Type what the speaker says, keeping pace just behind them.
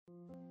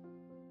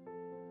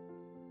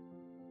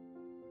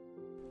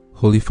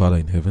Holy Father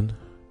in heaven,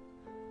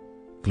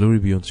 glory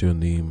be unto your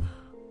name,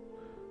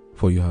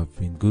 for you have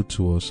been good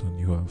to us, and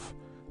you have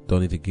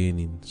done it again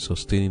in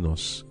sustaining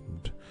us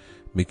and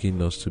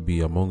making us to be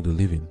among the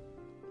living.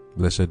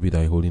 Blessed be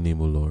thy holy name,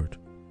 O Lord.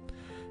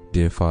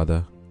 Dear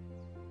Father,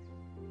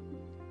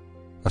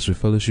 as we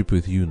fellowship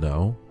with you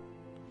now,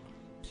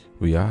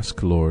 we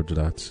ask, Lord,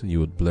 that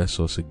you would bless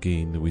us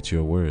again with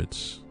your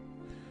words.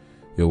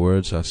 Your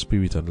words are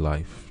spirit and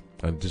life.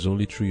 And it is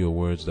only through your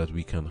words that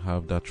we can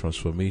have that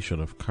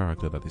transformation of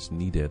character that is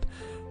needed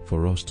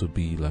for us to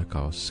be like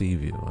our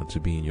Savior and to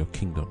be in your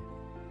kingdom.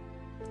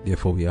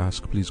 Therefore we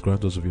ask, please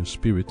grant us of your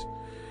Spirit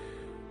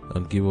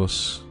and give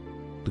us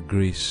the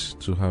grace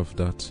to have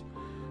that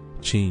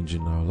change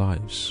in our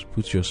lives.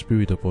 Put your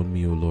Spirit upon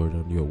me, O Lord,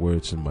 and your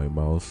words in my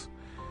mouth,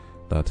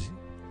 that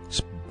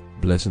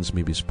blessings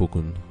may be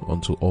spoken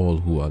unto all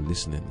who are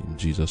listening. In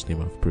Jesus'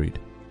 name I've prayed.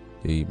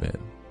 Amen.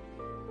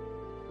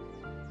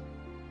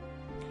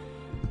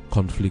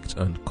 Conflict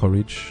and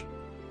Courage,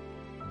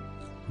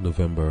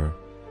 November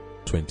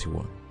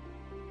 21.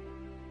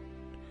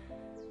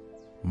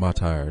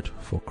 Martyred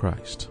for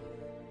Christ.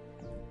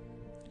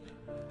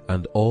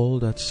 And all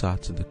that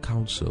sat in the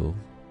council,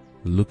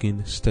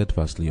 looking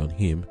steadfastly on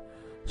him,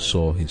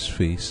 saw his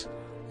face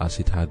as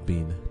it had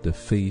been the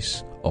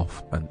face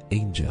of an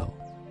angel.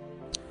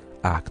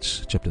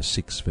 Acts chapter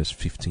 6 verse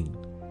 15.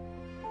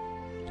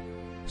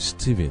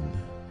 Stephen,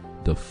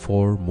 the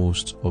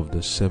foremost of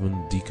the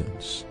 7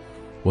 deacons,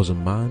 was a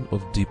man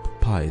of deep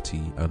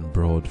piety and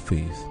broad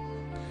faith.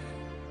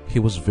 He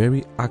was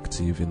very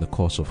active in the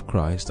cause of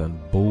Christ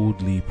and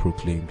boldly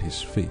proclaimed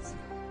his faith.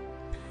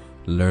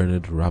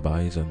 Learned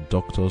rabbis and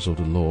doctors of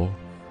the law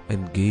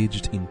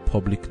engaged in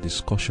public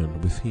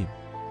discussion with him,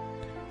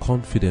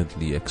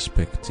 confidently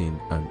expecting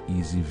an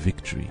easy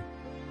victory.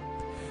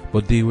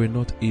 But they were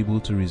not able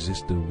to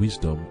resist the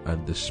wisdom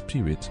and the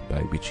spirit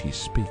by which he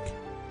spake.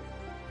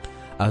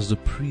 As the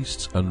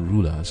priests and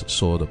rulers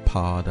saw the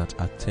power that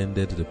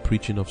attended the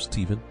preaching of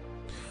Stephen,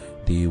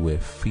 they were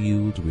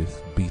filled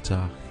with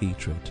bitter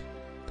hatred.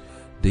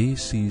 They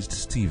seized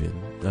Stephen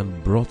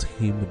and brought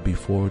him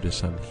before the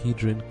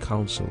Sanhedrin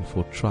council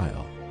for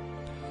trial.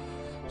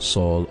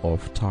 Saul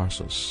of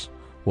Tarsus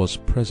was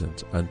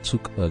present and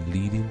took a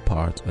leading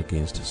part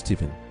against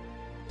Stephen.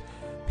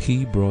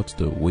 He brought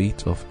the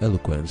weight of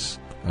eloquence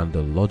and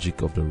the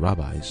logic of the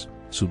rabbis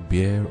to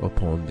bear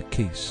upon the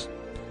case,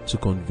 to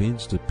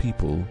convince the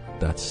people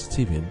that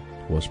Stephen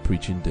was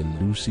preaching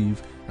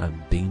delusive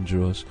and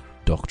dangerous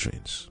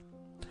doctrines.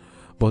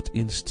 But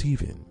in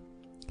Stephen,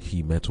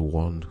 he met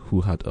one who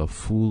had a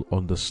full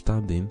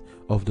understanding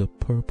of the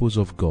purpose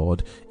of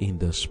God in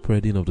the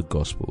spreading of the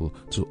gospel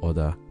to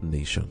other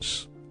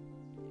nations.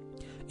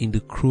 In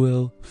the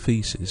cruel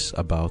faces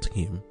about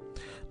him,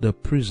 the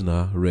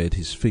prisoner read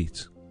his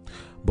fate,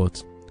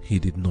 but he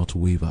did not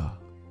waver.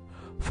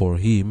 For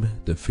him,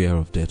 the fear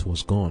of death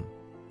was gone.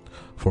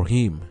 For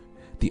him,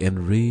 the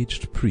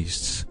enraged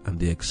priests and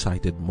the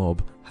excited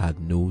mob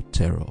had no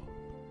terror.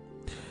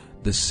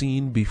 The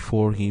scene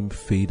before him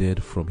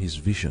faded from his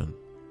vision.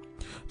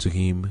 To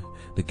him,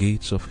 the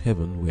gates of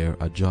heaven were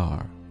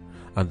ajar,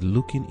 and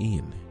looking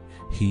in,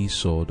 he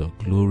saw the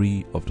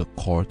glory of the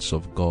courts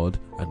of God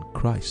and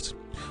Christ,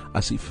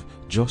 as if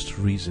just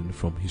risen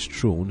from his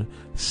throne,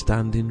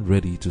 standing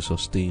ready to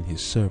sustain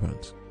his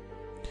servant.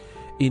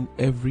 In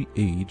every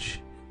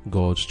age,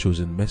 God's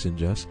chosen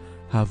messengers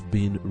have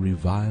been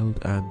reviled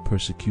and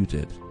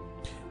persecuted,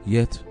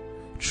 yet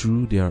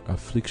through their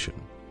affliction,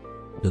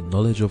 the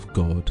knowledge of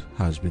God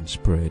has been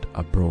spread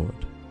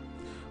abroad.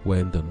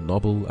 When the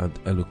noble and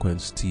eloquent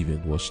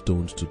Stephen was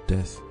stoned to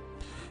death,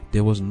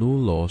 there was no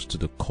loss to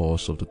the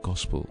cause of the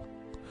gospel.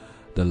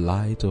 The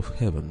light of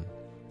heaven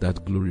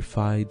that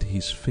glorified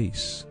his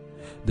face,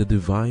 the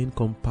divine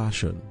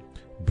compassion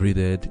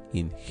breathed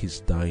in his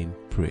dying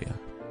prayer,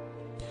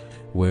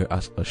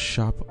 whereas a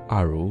sharp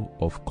arrow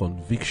of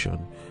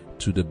conviction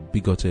to the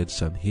bigoted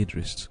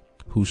Sanhedrist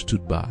who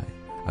stood by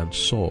and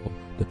saw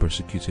the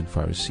persecuting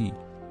Pharisee,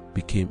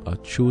 became a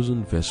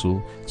chosen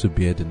vessel to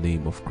bear the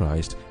name of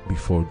Christ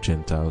before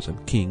Gentiles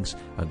and kings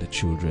and the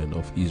children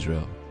of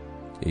Israel.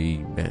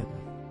 Amen.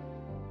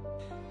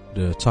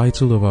 The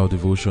title of our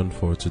devotion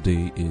for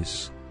today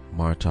is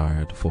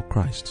Martyred for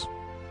Christ.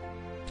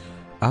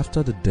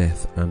 After the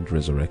death and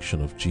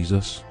resurrection of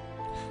Jesus,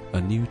 a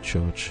new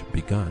church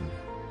began,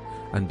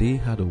 and they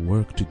had a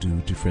work to do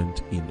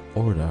different in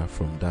order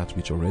from that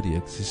which already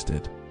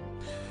existed.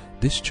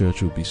 This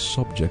church will be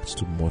subject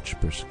to much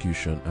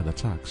persecution and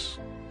attacks.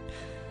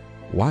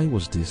 Why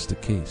was this the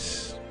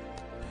case?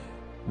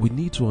 We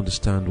need to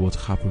understand what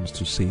happens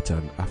to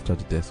Satan after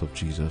the death of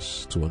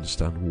Jesus to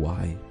understand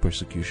why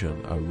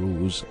persecution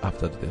arose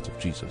after the death of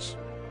Jesus.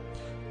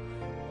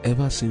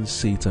 Ever since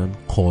Satan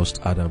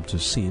caused Adam to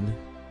sin,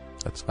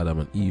 that's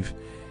Adam and Eve,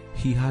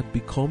 he had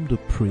become the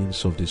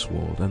prince of this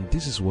world, and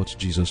this is what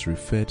Jesus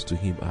referred to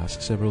him as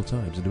several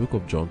times. In the book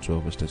of John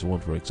 12 verse 31,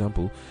 for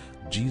example,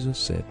 Jesus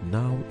said,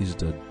 "Now is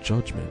the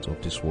judgment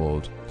of this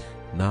world.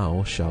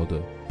 Now shall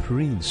the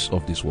prince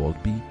of this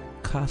world be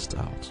cast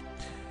out."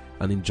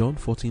 And in John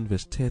 14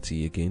 verse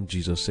 30 again,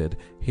 Jesus said,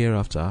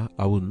 hereafter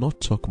I will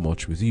not talk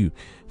much with you,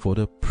 for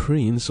the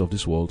prince of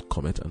this world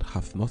cometh and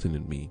hath nothing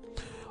in me.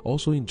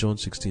 Also in John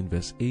 16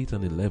 verse 8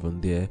 and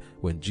 11 there,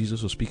 when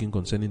Jesus was speaking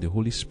concerning the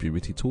Holy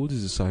Spirit, he told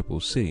his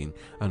disciples, saying,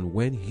 and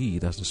when he,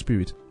 that's the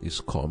Spirit, is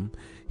come,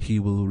 he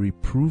will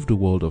reprove the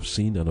world of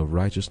sin and of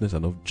righteousness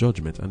and of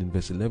judgment. And in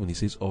verse 11 he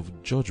says, of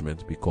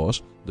judgment,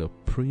 because the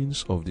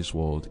prince of this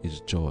world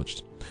is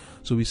judged.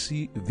 So we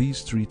see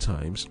these 3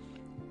 times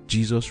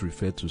Jesus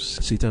referred to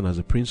Satan as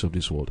the prince of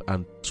this world,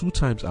 and 2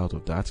 times out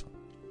of that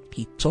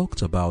he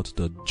talked about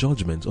the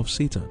judgment of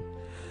Satan.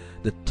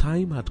 The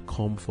time had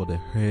come for the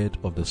head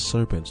of the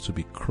serpent to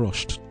be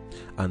crushed,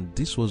 and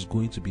this was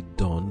going to be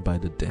done by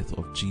the death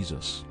of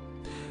Jesus.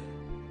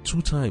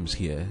 2 times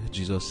here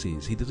Jesus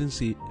says, he didn't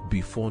say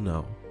before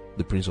now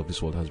the prince of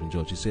this world has been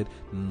judged. He said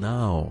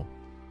now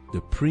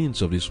the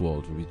prince of this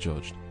world will be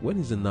judged. When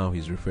is the now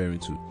he's referring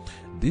to?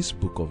 This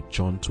book of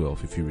John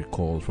 12, if you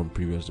recall from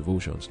previous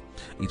devotions,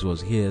 it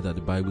was here that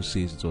the Bible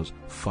says it was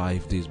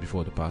 5 days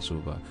before the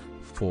Passover,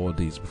 4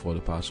 days before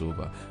the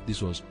Passover.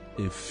 This was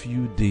a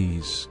few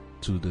days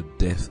to the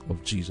death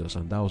of Jesus,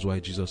 and that was why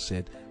Jesus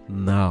said,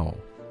 now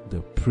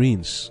the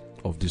prince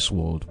of this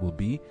world will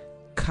be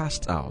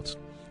cast out.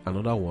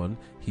 Another one,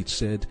 he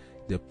said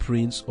the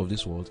prince of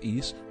this world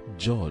is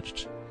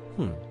judged.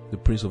 The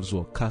prince of this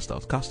world cast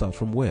out. Cast out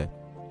from where?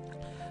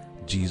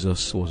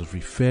 Jesus was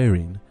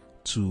referring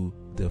to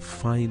the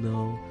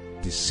final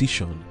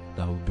decision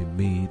that will be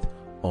made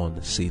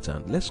on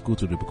Satan. Let's go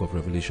to the book of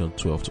Revelation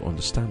 12 to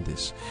understand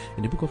this.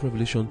 In the book of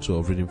Revelation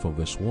 12, reading from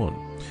verse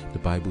 1, the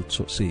Bible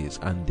says,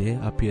 and there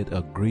appeared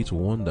a great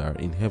wonder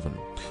in heaven,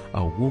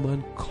 a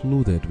woman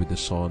clothed with the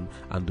sun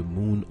and the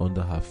moon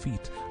under her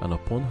feet, and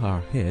upon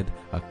her head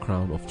a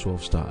crown of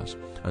 12 stars.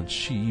 And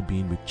she,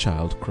 being with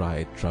child,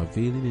 cried,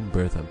 travailing in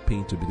birth and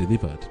pain to be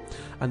delivered.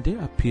 And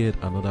there appeared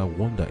another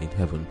wonder in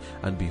heaven,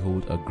 and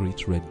behold, a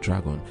great red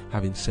dragon,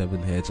 having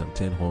 7 heads and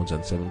 10 horns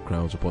and 7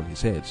 crowns upon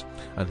his heads.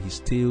 And his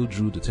tail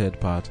drew the 3rd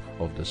part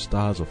of the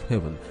stars of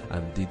heaven,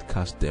 and did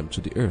cast them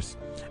to the earth.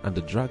 And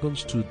the dragon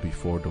stood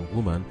before the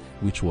woman,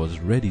 which was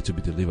ready to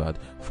be delivered,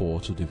 for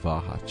to devour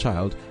her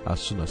child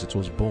as soon as it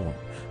was born.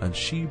 And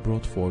she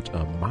brought forth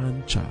a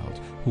man-child,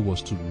 who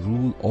was to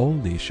rule all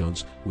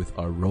nations with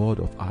a rod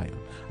of iron.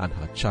 And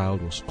her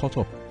child was caught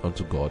up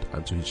unto God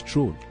and to his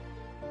throne.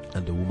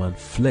 And the woman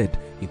fled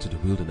into the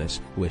wilderness,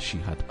 where she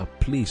had a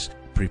place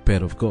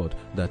prepared of God,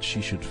 that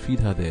she should feed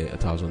her there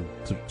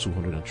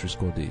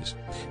 1,260 days.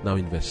 Now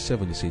in verse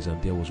 7 it says,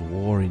 and there was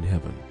war in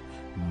heaven.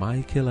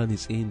 Michael and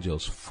his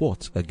angels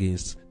fought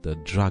against the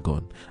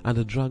dragon, and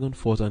the dragon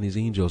fought and his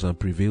angels, and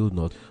prevailed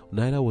not,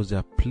 neither was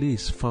their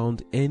place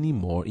found any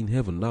more in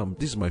heaven. Now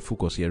this is my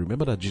focus here.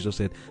 Remember that Jesus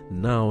said,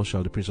 now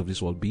shall the prince of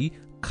this world be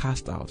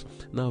cast out.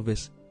 Now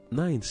verse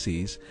 9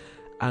 says,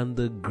 and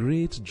the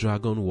great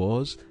dragon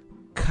was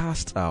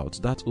cast out,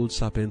 that old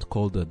serpent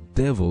called the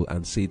devil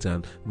and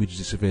Satan, which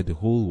deceived the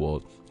whole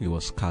world. He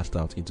was cast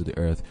out into the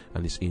earth,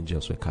 and his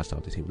angels were cast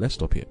out with him. Let's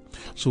stop here.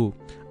 So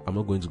I'm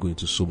not going to go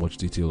into so much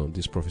detail on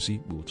this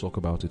prophecy. We'll talk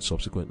about it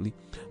subsequently.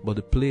 But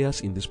the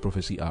players in this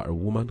prophecy are a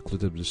woman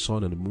clothed with the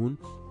sun and the moon.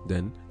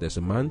 Then there's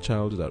a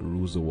man-child that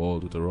rules the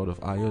world with a rod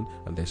of iron,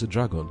 and there's a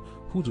dragon.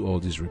 Who do all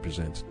these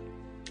represent?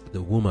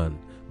 The woman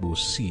we'll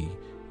see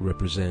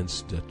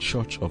represents the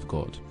church of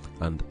God,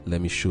 and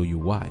let me show you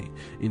why.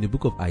 In the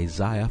book of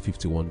Isaiah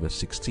 51 verse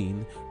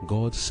 16,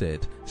 God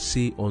said,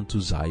 say unto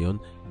Zion,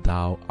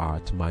 thou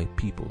art my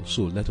people.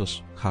 So let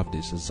us have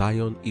this.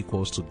 Zion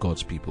equals to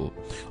God's people.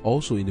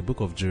 Also in the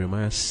book of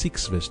Jeremiah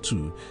 6 verse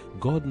 2,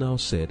 God now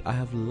said, I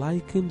have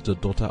likened the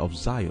daughter of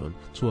Zion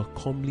to a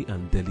comely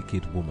and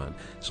delicate woman.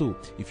 So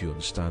if you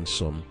understand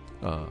some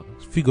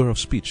figure of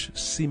speech,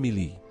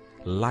 simile,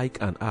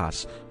 like an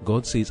ass,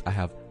 God says, I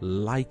have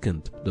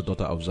likened the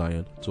daughter of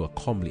Zion to a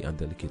comely and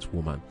delicate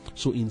woman.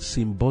 So in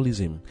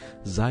symbolism,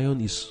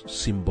 Zion is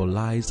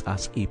symbolized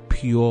as a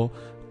pure,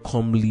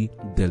 comely,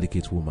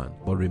 delicate woman.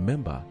 But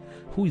remember,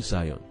 who is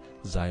Zion?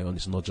 Zion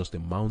is not just a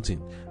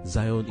mountain.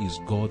 Zion is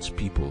God's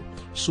people.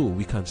 So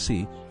we can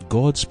say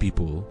God's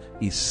people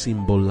is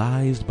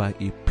symbolized by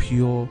a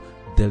pure,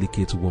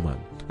 delicate woman.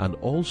 And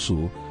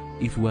also,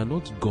 if we are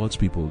not God's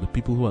people, the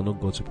people who are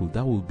not God's people,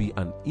 that will be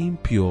an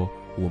impure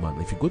woman.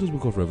 If you go to the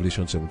book of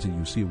Revelation 17,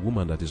 you see a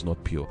woman that is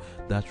not pure.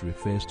 That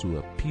refers to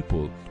a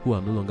people who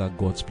are no longer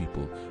God's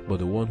people, but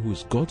the one who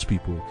is God's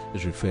people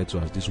is referred to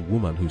as this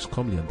woman who is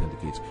comely and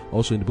delicate.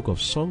 Also in the book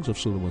of Songs of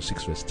Solomon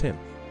 6 verse 10,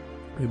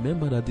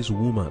 remember that this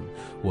woman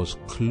was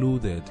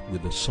clothed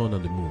with the sun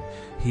and the moon.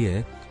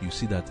 Here you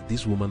see that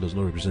this woman does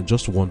not represent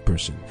just one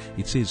person.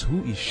 It says,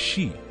 who is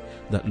she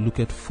that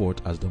looketh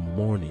forth as the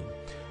morning,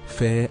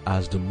 fair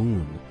as the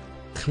moon,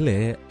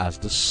 clear as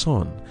the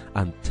sun,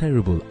 and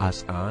terrible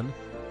as an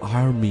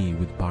army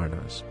with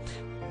banners?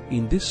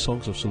 In this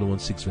Songs of Solomon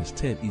 6 verse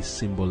 10 is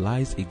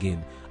symbolized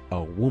again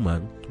a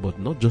woman, but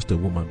not just a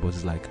woman, but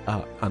it's like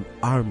an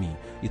army.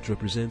 It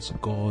represents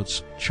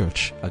God's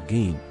church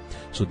again.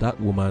 So that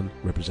woman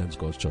represents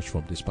God's church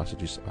from these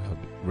passages I have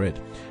read.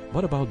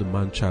 What about the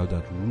man-child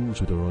that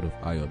rules with a rod of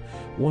iron?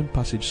 One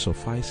passage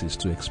suffices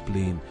to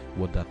explain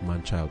what that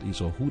man-child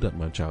is, or who that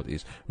man-child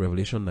is.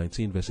 Revelation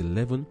 19 verse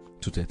 11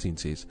 to 13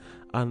 says,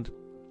 "And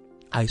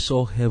I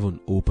saw heaven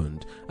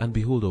opened, and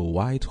behold, a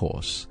white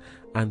horse,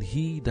 and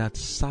he that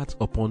sat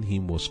upon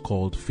him was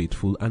called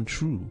Faithful and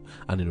True,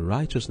 and in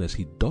righteousness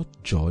he doth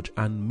judge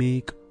and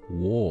make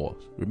war."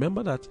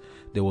 Remember that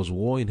there was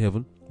war in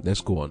heaven?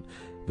 Let's go on.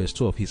 Verse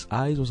 12, "His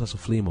eyes was as a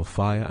flame of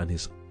fire,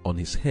 and on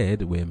his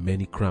head were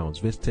many crowns."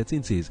 Verse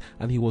 13 says,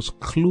 "And he was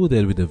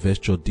clothed with a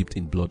vesture dipped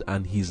in blood,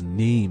 and his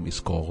name is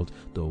called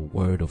the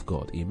Word of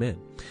God." Amen.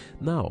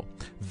 Now,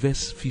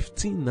 verse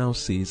 15 now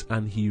says,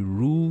 "And he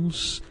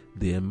rules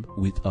them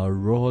with a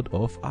rod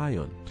of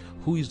iron."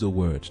 Who is the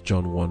Word?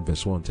 John 1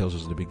 verse 1 tells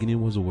us, "In the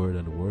beginning was the Word,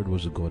 and the Word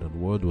was God, and the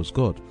Word was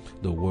God."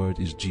 The Word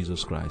is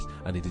Jesus Christ,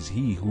 and it is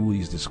He who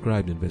is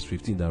described in verse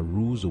 15 that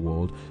rules the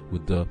world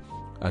with that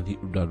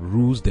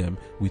rules them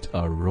with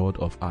a rod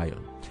of iron.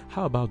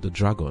 How about the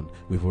dragon?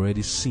 We've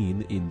already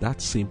seen in that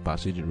same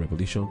passage in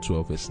Revelation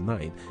 12 verse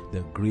 9,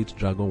 the great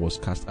dragon was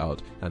cast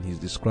out, and he's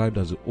described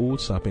as the old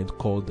serpent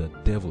called the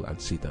devil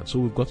and Satan. So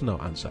we've gotten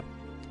our answer.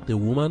 The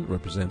woman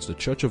represents the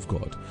church of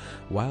God,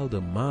 while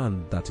the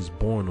man that is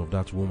born of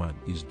that woman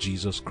is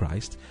Jesus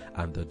Christ,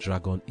 and the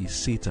dragon is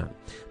Satan.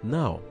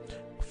 Now,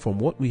 from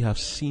what we have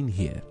seen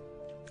here,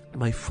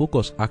 my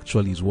focus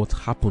actually is what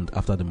happened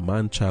after the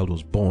man-child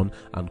was born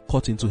and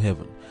caught into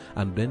heaven.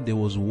 And then there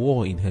was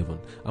war in heaven.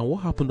 And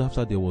what happened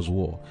after there was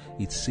war?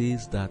 It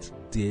says that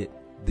the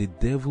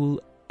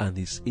devil and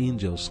his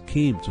angels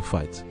came to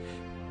fight.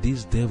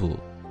 This devil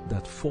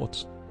that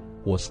fought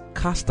was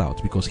cast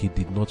out because he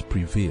did not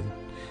prevail.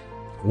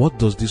 What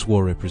does this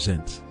war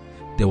represent?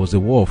 There was a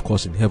war, of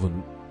course, in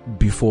heaven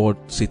before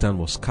Satan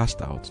was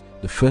cast out.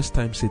 The first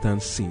time Satan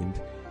sinned,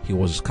 he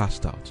was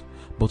cast out.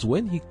 But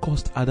when he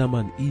caused Adam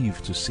and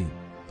Eve to sin,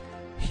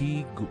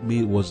 he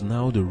was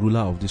now the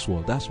ruler of this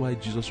world. That's why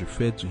Jesus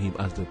referred to him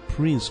as the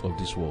prince of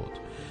this world.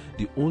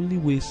 The only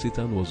way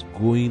Satan was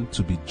going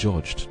to be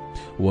judged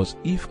was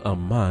if a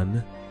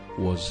man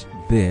was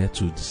there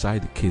to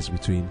decide the case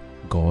between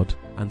God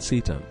and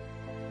Satan.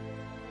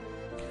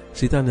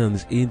 Satan and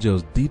his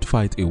angels did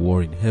fight a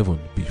war in heaven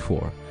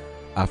before,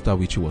 after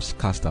which he was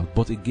cast out.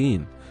 But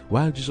again,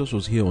 while Jesus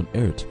was here on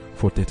earth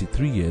for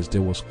 33 years,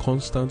 there was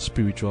constant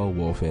spiritual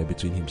warfare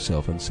between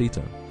himself and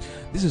Satan.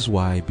 This is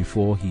why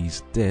before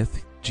his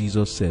death,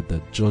 Jesus said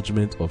the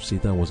judgment of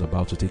Satan was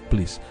about to take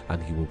place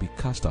and he will be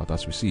cast out,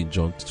 as we see in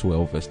John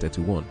 12 verse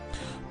 31.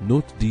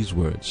 Note these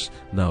words.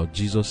 "Now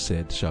Jesus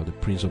said, shall the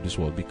prince of this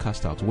world be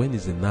cast out." When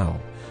is the now?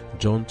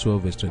 John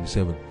 12 verse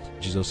 27.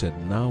 Jesus said,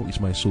 "Now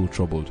is my soul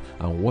troubled,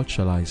 and what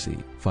shall I say?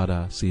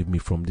 Father, save me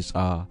from this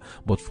hour.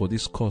 But for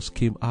this cause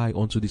came I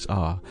unto this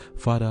hour.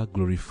 Father,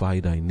 glorify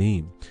thy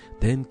name."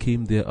 Then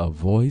came there a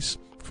voice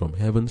from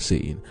heaven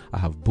saying, "I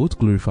have both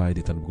glorified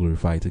it and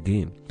glorify it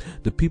again."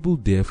 The people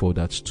therefore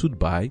that stood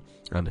by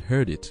and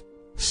heard it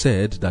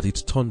said that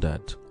it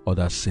thundered.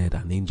 Others said,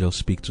 "An angel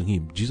spake to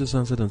him." Jesus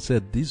answered and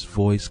said, "This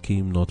voice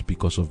came not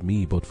because of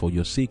me, but for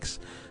your sakes.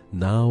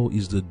 Now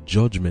is the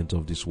judgment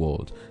of this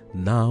world.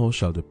 Now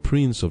shall the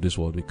prince of this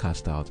world be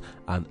cast out.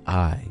 And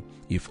I,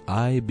 if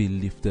I be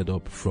lifted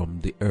up from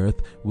the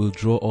earth, will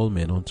draw all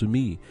men unto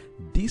me."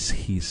 This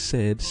he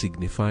said,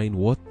 signifying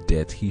what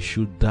death he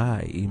should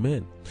die.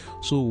 Amen.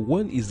 So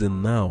when is the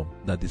now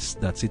that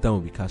Satan will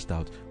be cast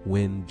out?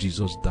 When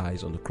Jesus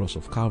dies on the cross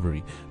of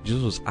Calvary.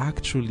 Jesus was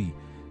actually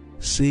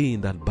saying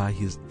that by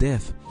his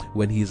death,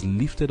 when he is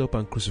lifted up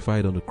and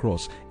crucified on the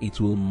cross, it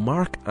will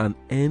mark an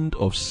end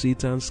of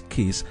Satan's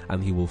case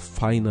and he will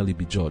finally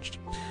be judged.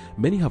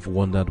 Many have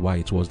wondered why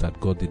it was that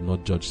God did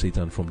not judge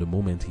Satan from the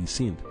moment he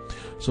sinned.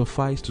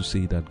 Suffice to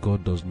say that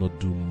God does not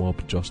do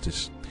mob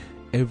justice.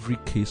 Every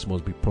case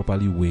must be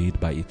properly weighed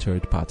by a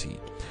third party.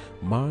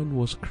 Man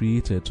was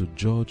created to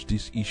judge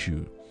this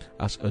issue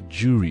as a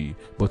jury,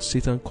 but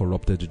Satan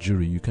corrupted the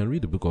jury. You can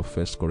read the book of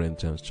 1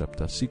 Corinthians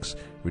chapter 6,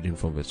 reading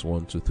from verse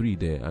 1 to 3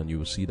 there, and you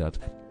will see that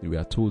we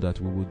are told that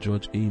we will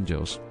judge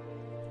angels.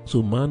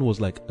 So man was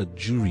like a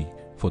jury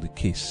for the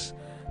case,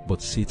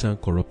 but Satan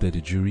corrupted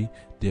the jury.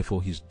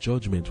 Therefore his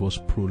judgment was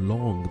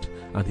prolonged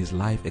and his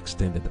life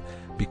extended.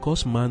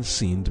 Because man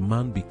sinned,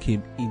 man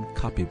became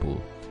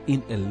incapable,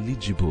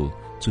 ineligible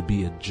to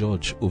be a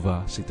judge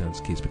over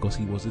Satan's case because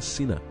he was a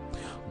sinner.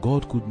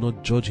 God could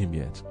not judge him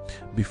yet.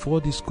 Before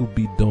this could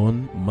be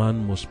done,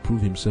 man must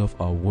prove himself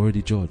a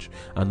worthy judge,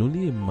 and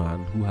only a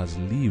man who has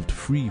lived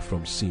free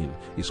from sin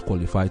is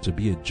qualified to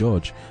be a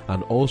judge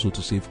and also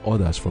to save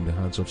others from the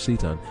hands of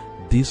Satan.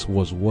 This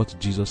was what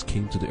Jesus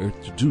came to the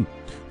earth to do.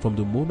 From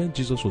the moment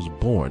Jesus was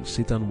born,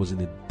 Satan was in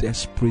a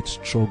desperate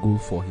struggle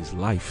for his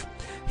life.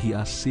 He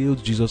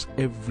assailed Jesus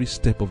every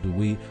step of the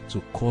way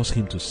to cause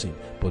him to sin,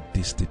 but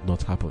this did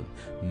not happen.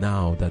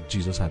 Now that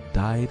Jesus had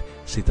died,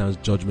 Satan's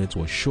judgment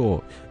was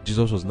sure.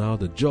 Jesus was now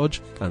the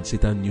judge, and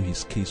Satan knew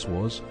his case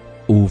was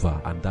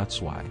over. And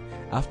that's why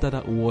after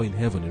that war in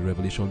heaven in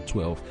Revelation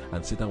 12,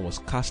 and Satan was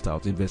cast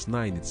out, in verse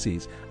 9 it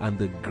says, and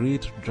the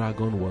great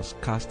dragon was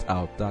cast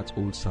out, that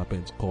old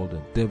serpent called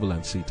the devil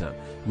and Satan,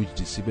 which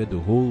deceived the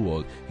whole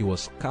world. He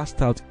was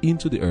cast out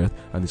into the earth,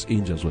 and his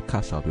angels were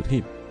cast out with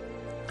him.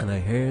 And I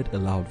heard a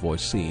loud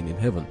voice saying in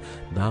heaven,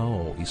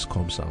 now is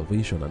come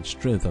salvation and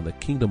strength and the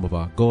kingdom of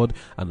our God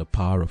and the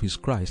power of his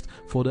Christ.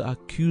 For the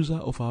accuser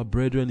of our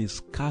brethren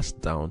is cast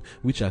down,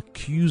 which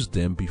accused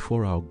them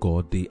before our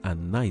God day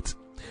and night.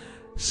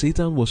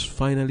 Satan was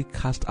finally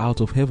cast out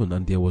of heaven,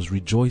 and there was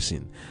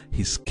rejoicing.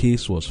 His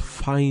case was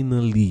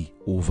finally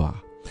over.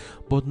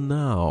 But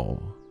now,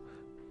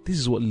 this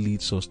is what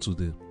leads us to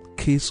the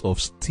case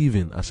of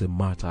Stephen as a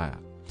martyr.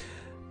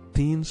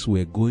 Things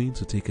were going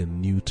to take a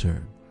new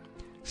turn.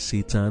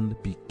 Satan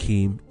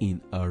became in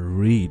a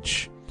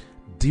rage,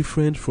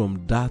 different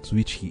from that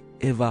which he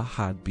ever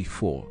had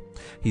before.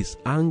 His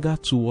anger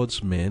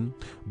towards men,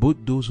 both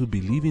those who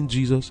believe in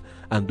Jesus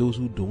and those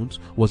who don't,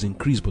 was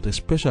increased, but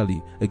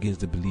especially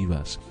against the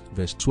believers.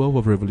 Verse 12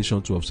 of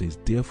Revelation 12 says,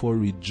 therefore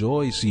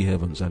rejoice, ye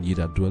heavens, and ye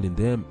that dwell in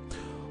them.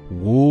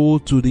 Woe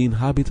to the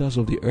inhabitants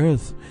of the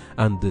earth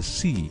and the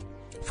sea,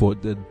 for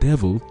the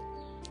devil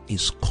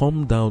is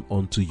come down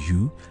unto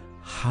you,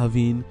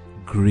 having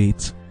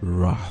great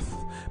wrath,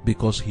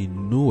 because he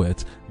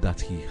knoweth that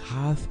he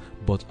hath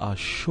but a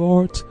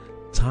short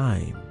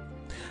time.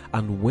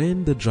 And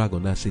when the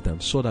dragon, that Satan,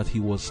 saw that he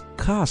was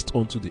cast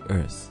onto the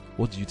earth,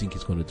 what do you think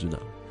he's going to do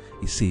now?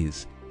 He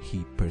says,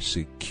 he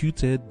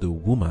persecuted the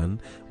woman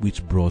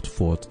which brought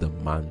forth the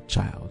man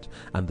child.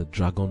 And the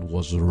dragon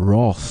was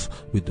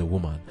wroth with the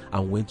woman,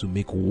 and went to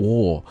make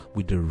war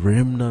with the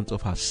remnant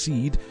of her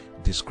seed,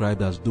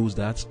 described as those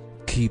that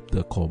keep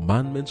the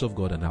commandments of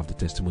God and have the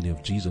testimony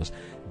of Jesus.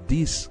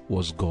 This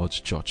was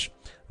God's church,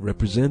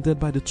 represented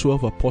by the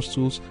 12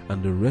 apostles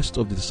and the rest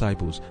of the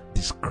disciples,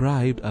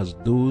 described as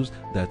those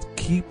that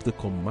keep the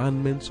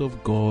commandments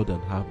of God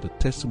and have the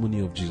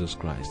testimony of Jesus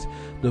Christ.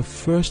 The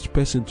first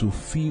person to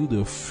feel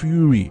the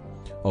fury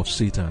of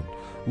Satan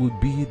would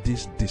be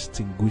this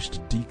distinguished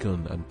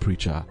deacon and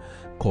preacher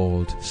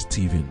called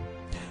Stephen.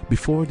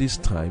 Before this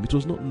time, it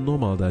was not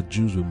normal that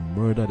Jews would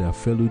murder their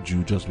fellow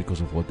Jew just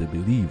because of what they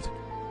believed.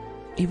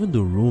 Even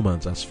the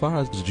Romans, as far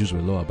as the Jews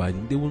were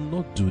law-abiding, they will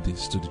not do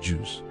this to the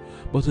Jews.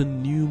 But a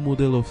new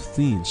model of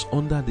things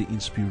under the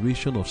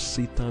inspiration of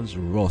Satan's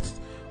wrath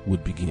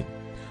would begin.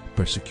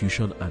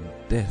 Persecution and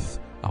death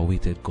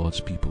awaited God's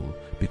people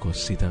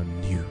because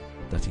Satan knew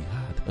that he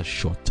had a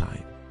short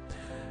time.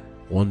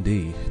 One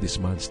day, this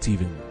man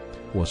Stephen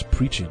was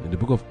preaching. In the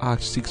book of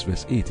Acts 6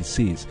 verse 8 it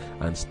says,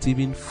 and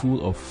Stephen,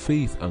 full of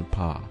faith and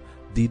power,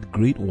 did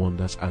great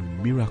wonders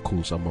and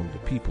miracles among the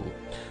people.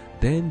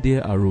 Then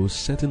there arose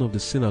certain of the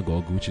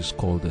synagogue, which is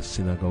called the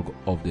synagogue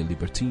of the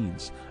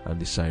Libertines, and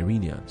the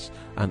Cyrenians,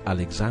 and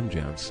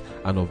Alexandrians,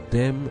 and of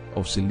them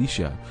of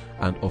Cilicia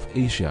and of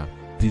Asia,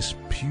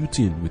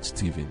 disputing with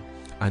Stephen.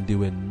 And they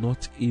were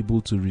not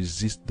able to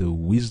resist the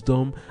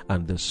wisdom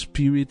and the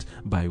spirit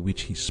by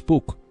which he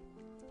spoke.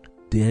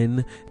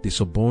 Then the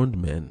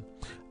suborned men,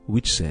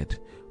 which said,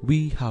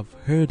 we have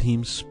heard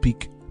him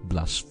speak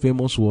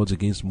blasphemous words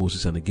against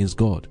Moses and against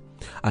God.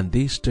 And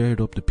they stirred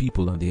up the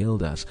people and the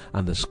elders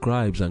and the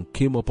scribes, and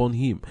came upon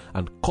him,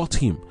 and caught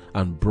him,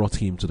 and brought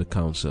him to the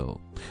council,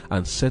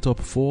 and set up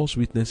false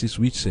witnesses,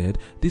 which said,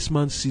 this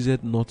man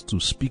ceased not to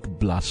speak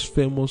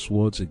blasphemous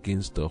words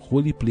against the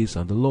holy place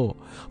and the law.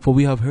 For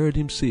we have heard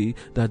him say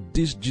that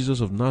this Jesus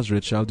of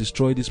Nazareth shall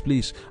destroy this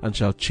place, and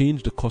shall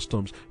change the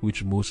customs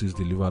which Moses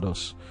delivered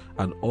us.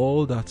 And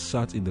all that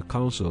sat in the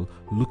council,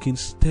 looking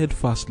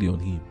steadfastly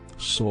on him,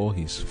 saw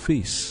his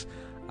face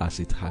as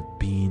it had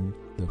been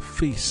the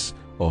face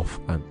of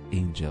an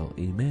angel.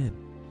 Amen.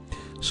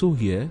 So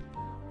here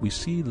we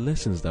see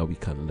lessons that we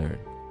can learn.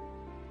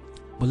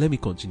 But let me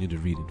continue the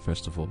reading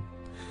first of all.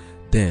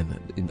 Then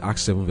in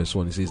Acts 7 verse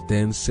 1 it says,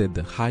 then said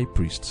the high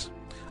priest,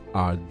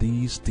 are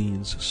these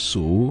things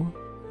so?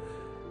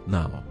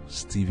 Now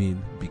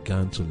Stephen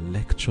began to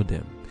lecture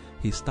them.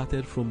 He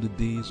started from the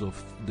days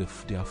of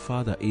their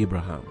father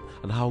Abraham,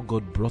 and how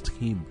God brought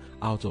him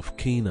out of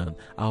Canaan,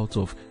 out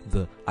of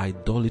the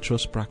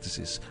idolatrous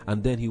practices.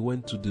 And then he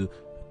went to the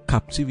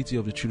captivity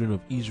of the children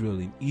of Israel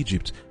in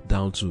Egypt,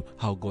 down to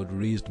how God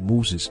raised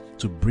Moses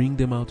to bring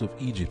them out of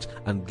Egypt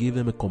and gave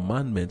them a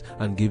commandment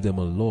and gave them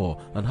a law,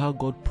 and how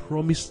God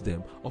promised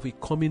them of a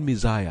coming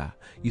Messiah.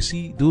 You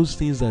see, those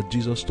things that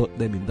Jesus taught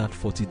them in that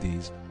 40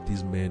 days,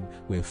 these men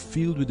were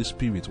filled with the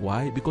Spirit.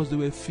 Why? Because they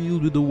were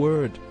filled with the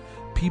Word.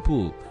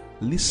 People,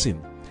 listen.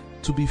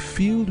 To be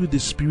filled with the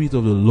Spirit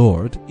of the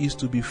Lord is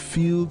to be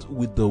filled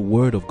with the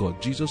Word of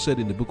God. Jesus said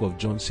in the book of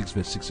John 6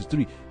 verse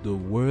 63, the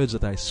words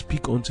that I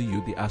speak unto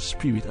you, they are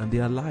spirit and they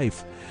are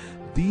life.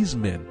 These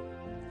men,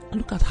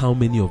 look at how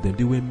many of them.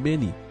 There were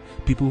many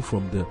people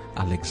from the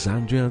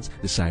Alexandrians,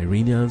 the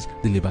Cyrenians,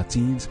 the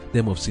Libertines,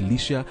 them of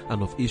Cilicia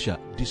and of Asia,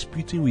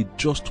 disputing with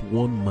just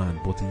one man,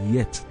 but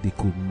yet they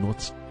could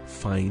not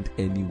find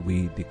any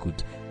way they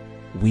could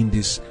win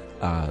this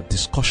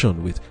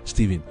discussion with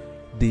Stephen.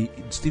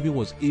 Stephen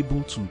was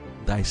able to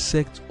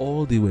dissect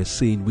all they were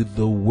saying with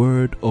the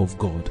word of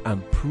God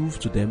and prove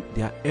to them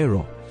their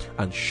error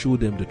and show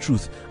them the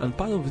truth. And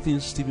part of the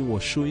things Stephen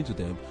was showing to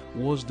them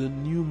was the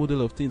new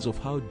model of things of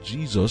how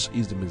Jesus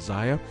is the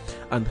Messiah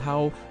and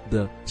how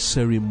the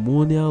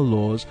ceremonial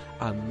laws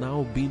are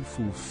now being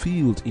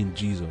fulfilled in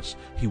Jesus.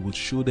 He would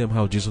show them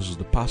how Jesus was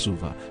the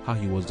Passover, how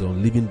he was the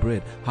unleavened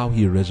bread, how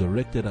he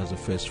resurrected as the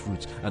first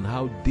fruits, and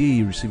how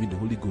they receiving the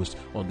Holy Ghost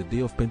on the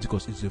day of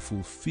Pentecost is the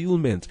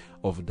fulfillment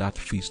of that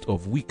feast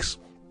of weeks.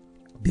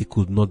 They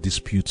could not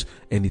dispute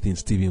anything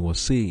Stephen was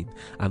saying.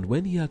 And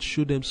when he had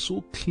showed them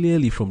so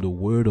clearly from the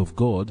word of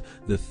God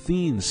the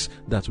things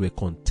that were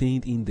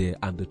contained in there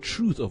and the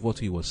truth of what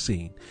he was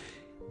saying,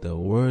 the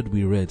word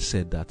we read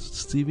said that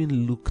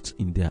Stephen looked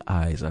in their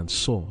eyes and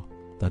saw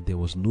that there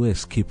was no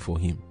escape for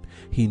him.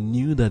 He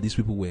knew that these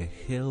people were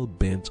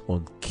hell-bent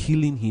on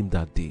killing him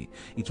that day.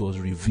 It was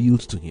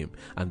revealed to him.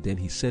 And then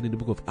he said in the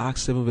book of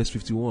Acts 7 verse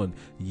 51,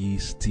 "Ye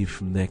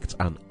stiff-necked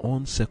and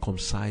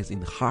uncircumcised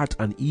in heart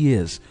and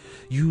ears,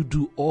 you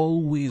do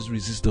always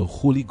resist the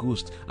Holy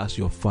Ghost as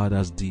your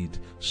fathers did.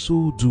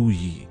 So do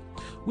ye.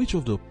 Which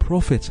of the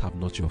prophets have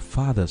not your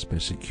fathers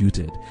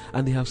persecuted?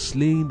 And they have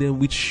slain them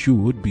which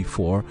should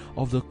before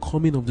of the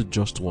coming of the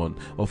just one,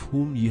 of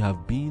whom ye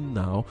have been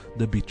now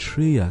the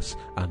betrayers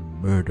and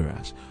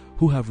murderers,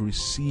 who have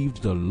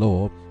received the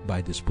law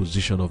by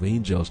disposition of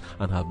angels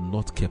and have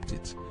not kept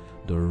it."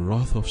 The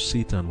wrath of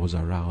Satan was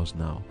aroused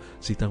now.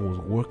 Satan was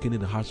working in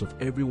the hearts of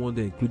everyone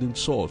there, including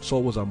Saul.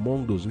 Saul was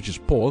among those, which is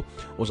Paul,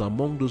 was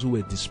among those who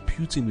were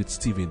disputing with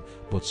Stephen,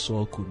 but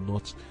Saul could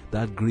not.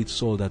 That great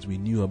Saul that we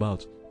knew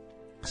about,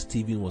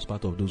 Stephen was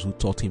part of those who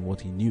taught him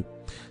what he knew.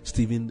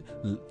 Stephen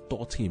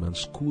taught him and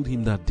schooled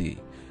him that day.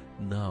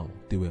 Now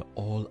they were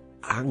all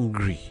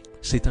angry.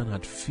 Satan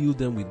had filled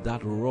them with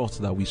that wrath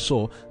that we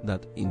saw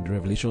that in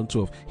Revelation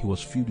 12, he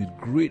was filled with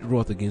great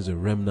wrath against the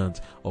remnant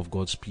of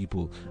God's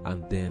people,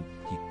 and then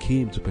he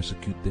came to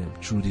persecute them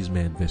through these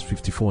men. Verse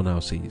 54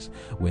 now says,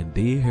 "When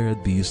they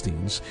heard these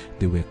things,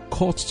 they were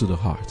cut to the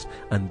heart,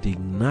 and they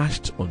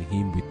gnashed on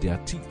him with their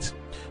teeth.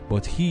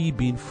 But he,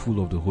 being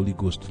full of the Holy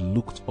Ghost,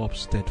 looked up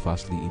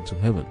steadfastly into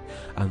heaven,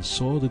 and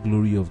saw the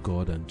glory of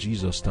God and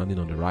Jesus standing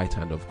on the right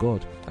hand of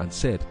God, and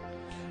said,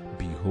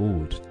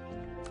 Behold,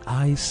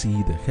 I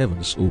see the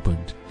heavens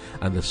opened,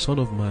 and the Son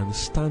of Man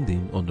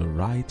standing on the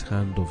right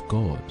hand of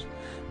God.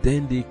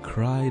 Then they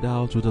cried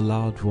out with a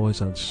loud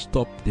voice, and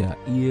stopped their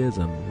ears,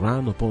 and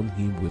ran upon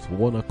him with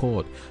one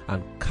accord,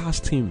 and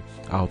cast him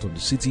out of the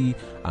city,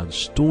 and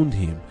stoned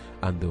him.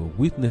 And the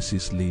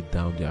witnesses laid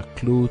down their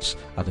clothes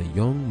at a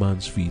young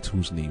man's feet,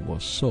 whose name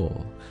was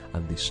Saul.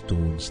 And they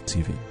stoned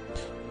Stephen,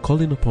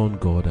 calling upon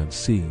God and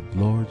saying,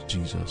 Lord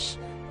Jesus,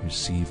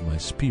 receive my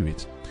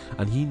spirit.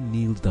 And he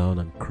kneeled down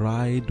and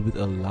cried with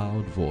a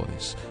loud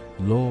voice,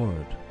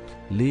 Lord,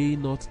 lay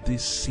not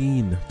this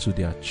sin to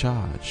their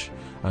charge.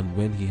 And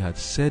when he had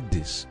said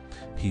this,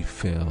 he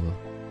fell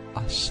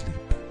asleep.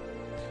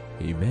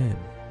 Amen.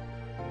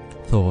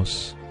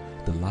 Thus,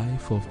 the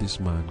life of this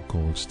man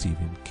called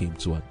Stephen came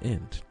to an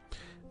end.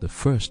 The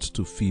first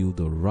to feel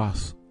the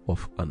wrath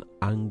of an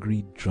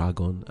angry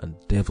dragon and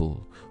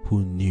devil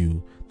who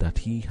knew that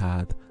he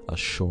had a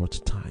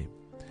short time.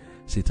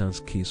 Satan's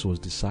case was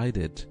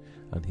decided,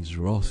 and his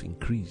wrath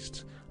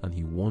increased, and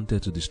he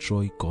wanted to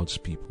destroy God's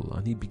people,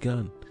 and he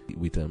began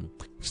with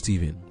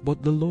Stephen.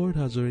 But the Lord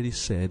has already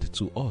said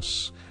to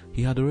us,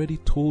 he had already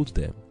told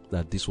them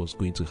that this was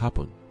going to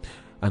happen,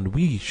 and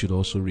we should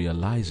also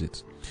realize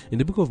it. In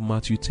the book of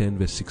Matthew 10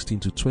 verse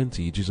 16 to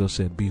 20, Jesus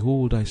said,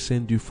 Behold, I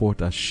send you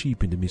forth as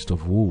sheep in the midst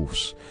of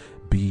wolves.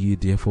 Be ye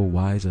therefore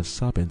wise as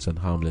serpents and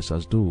harmless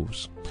as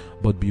doves.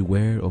 But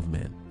beware of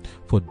men,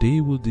 for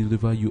they will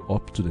deliver you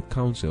up to the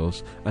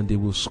councils, and they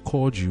will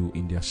scourge you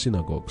in their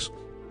synagogues.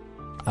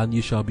 And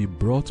you shall be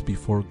brought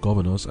before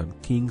governors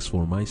and kings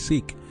for my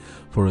sake,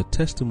 for a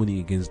testimony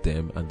against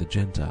them and the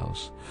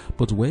Gentiles.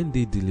 But when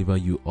they deliver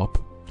you up,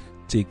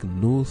 take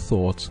no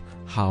thought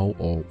how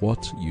or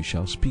what you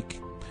shall speak.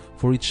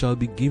 For it shall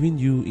be given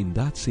you in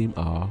that same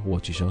hour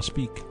what you shall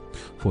speak.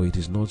 For it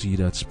is not ye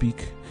that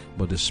speak,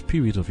 but the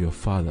Spirit of your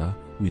Father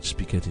which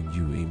speaketh in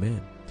you.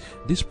 Amen.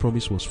 This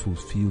promise was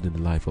fulfilled in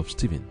the life of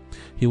Stephen.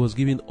 He was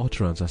given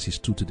utterance as he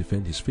stood to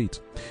defend his faith.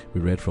 We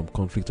read from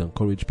Conflict and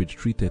Courage, page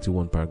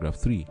 331, paragraph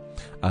 3.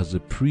 As the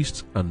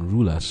priests and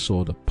rulers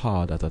saw the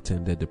power that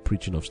attended the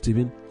preaching of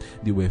Stephen,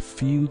 they were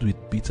filled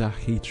with bitter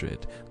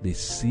hatred. They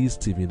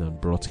seized Stephen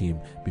and brought him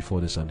before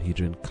the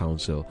Sanhedrin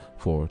council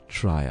for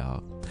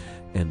trial.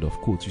 End of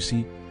quote. You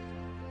see,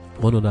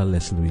 one other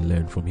lesson we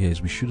learn from here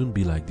is we shouldn't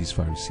be like these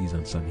Pharisees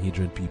and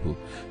Sanhedrin people.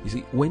 You see,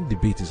 when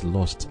debate is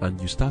lost and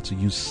you start to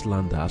use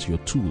slander as your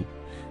tool,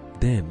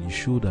 then you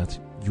show that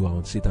you are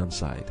on Satan's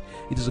side.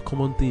 It is a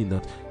common thing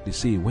that they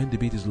say when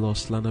debate is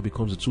lost, slander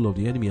becomes a tool of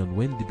the enemy, and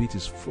when debate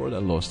is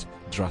further lost,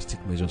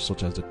 drastic measures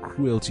such as the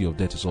cruelty of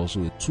death is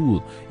also a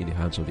tool in the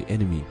hands of the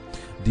enemy.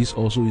 This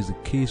also is the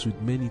case with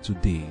many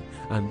today,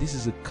 and this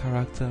is a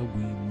character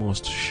we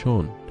must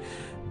shun.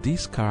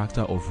 This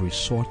character of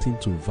resorting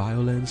to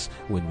violence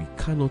when we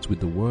cannot with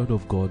the word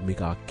of God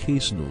make our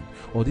case known,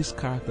 or this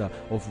character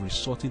of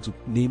resorting to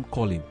name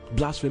calling,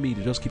 blasphemy,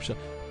 they just keep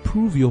shouting.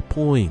 Prove your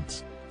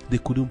point. They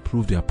couldn't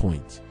prove their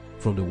point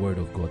from the word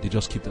of God. They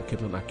just kept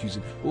on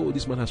accusing, oh,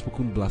 this man has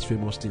spoken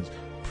blasphemous things.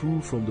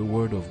 Prove from the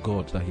word of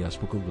God that he has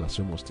spoken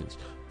blasphemous things.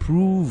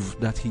 Prove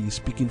that he is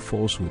speaking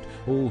falsehood.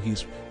 Oh,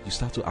 you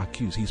start to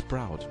accuse. He's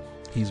proud.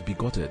 He's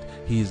bigoted.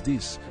 He is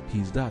this.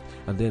 He is that.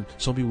 And then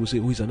some people will say,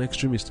 oh, he's an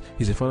extremist.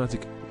 He's a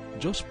fanatic.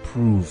 Just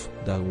prove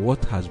that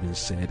what has been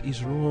said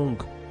is wrong.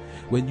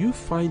 When you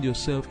find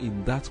yourself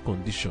in that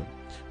condition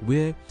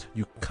where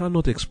you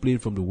cannot explain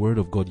from the word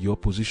of God your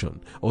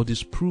position, or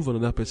disprove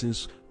another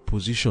person's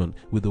position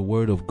with the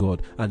word of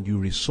God, and you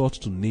resort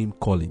to name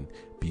calling,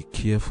 be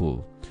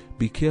careful.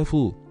 Be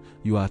careful.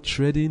 You are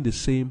treading the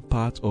same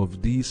path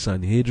of these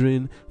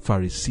Sanhedrin,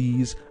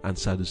 Pharisees, and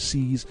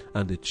Sadducees,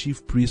 and the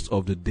chief priests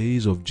of the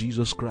days of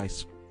Jesus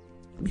Christ,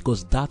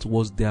 because that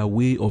was their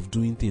way of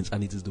doing things,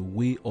 and it is the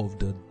way of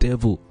the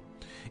devil.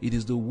 It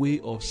is the way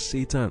of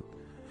Satan.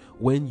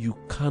 When you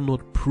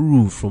cannot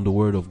prove from the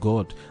word of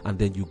God, and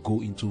then you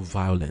go into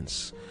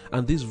violence.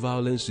 And this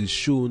violence is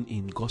shown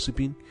in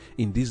gossiping,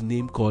 in this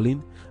name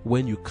calling,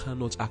 when you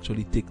cannot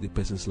actually take the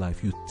person's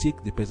life. You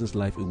take the person's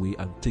life away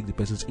and take the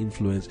person's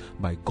influence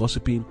by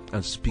gossiping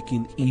and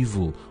speaking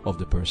evil of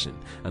the person.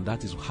 And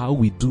that is how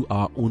we do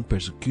our own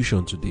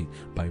persecution today,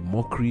 by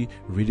mockery,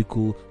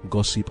 ridicule,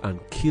 gossip, and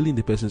killing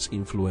the person's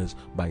influence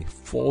by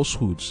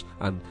falsehoods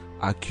and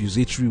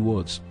accusatory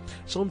words.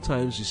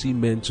 Sometimes you see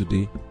men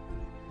today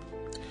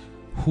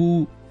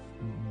who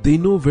they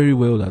know very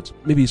well that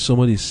maybe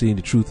somebody is saying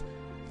the truth.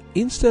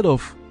 Instead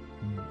of,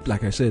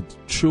 like I said,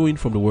 showing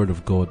from the word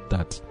of God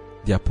that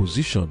their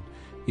position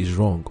is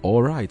wrong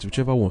or right,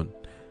 whichever one,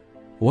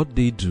 what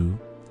they do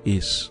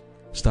is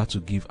start to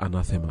give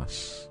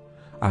anathemas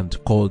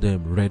and call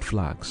them red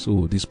flags.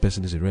 Oh, this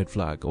person is a red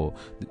flag, or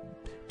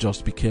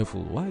just be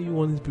careful. Why are you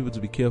wanting people to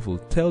be careful?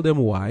 Tell them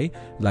why.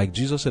 Like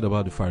Jesus said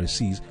about the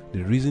Pharisees,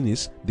 the reason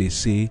is they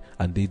say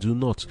and they do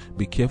not.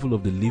 Be careful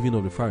of the living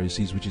of the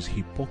Pharisees, which is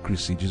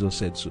hypocrisy. Jesus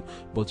said so.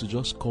 But to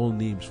just call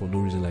names for no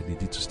reason, like they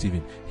did to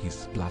Stephen,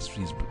 he's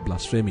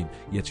blaspheming,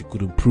 yet you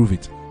couldn't prove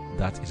it.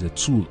 That is a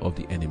tool of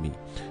the enemy,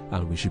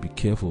 and we should be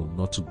careful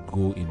not to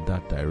go in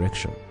that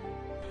direction.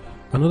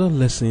 Another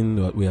lesson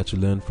that we are to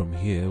learn from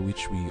here,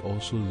 which we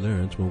also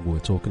learned when we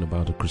were talking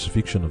about the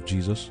crucifixion of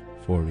Jesus,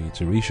 for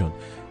reiteration,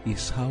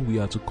 is how we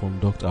are to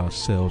conduct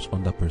ourselves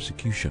under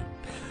persecution.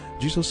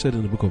 Jesus said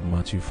in the book of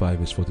Matthew 5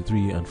 verse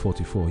 43 and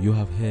 44, you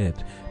have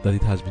heard that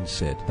it has been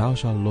said, thou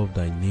shalt love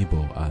thy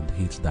neighbor and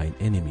hate thine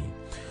enemy.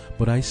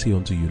 But I say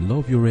unto you,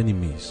 love your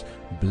enemies,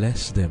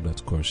 bless them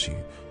that curse you,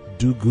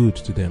 do good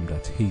to them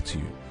that hate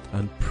you,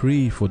 and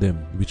pray for them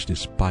which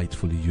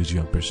despitefully use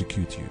you and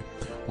persecute you.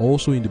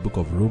 Also in the book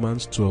of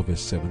Romans 12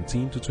 verse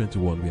 17 to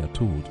 21, we are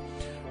told,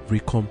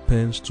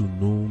 recompense to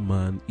no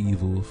man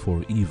evil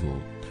for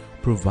evil.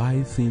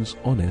 Provide things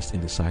honest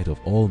in the sight of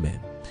all men.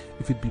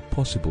 If it be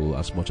possible,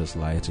 as much as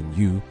lieth in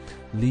you,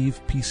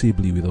 live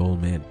peaceably with all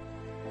men.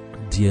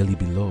 Dearly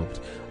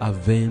beloved,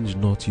 avenge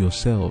not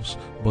yourselves,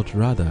 but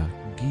rather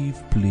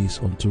give place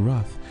unto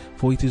wrath.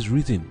 For it is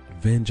written,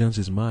 vengeance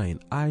is mine,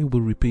 I will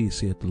repay,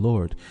 saith the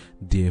Lord.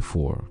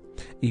 Therefore,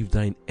 if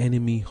thine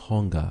enemy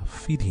hunger,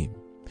 feed him.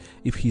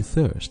 If he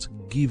thirst,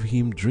 give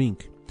him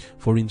drink.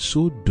 For in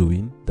so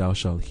doing thou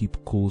shalt heap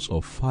coals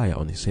of fire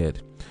on his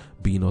head.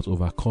 Be not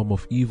overcome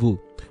of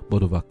evil,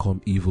 but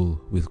overcome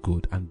evil with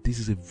good. And this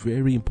is a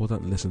very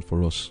important lesson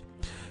for us.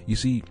 You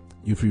see,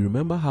 if you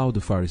remember how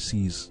the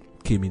Pharisees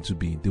came into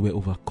being, they were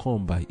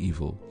overcome by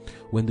evil.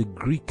 When the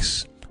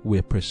Greeks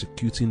were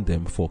persecuting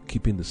them for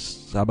keeping the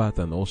Sabbath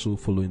and also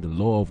following the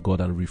law of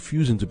God and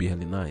refusing to be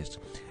Hellenized,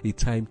 a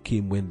time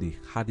came when they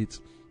had it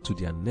to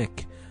their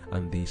neck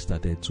and they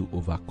started to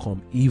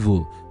overcome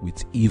evil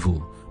with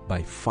evil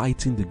by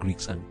fighting the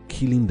Greeks and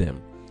killing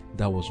them.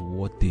 That was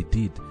what they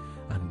did,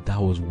 and that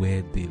was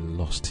where they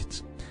lost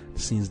it.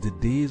 Since the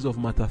days of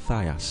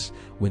Martyred,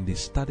 when they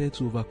started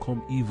to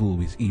overcome evil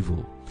with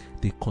evil,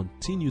 they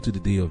continue to the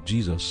day of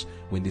Jesus.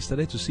 When they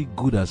started to see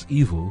good as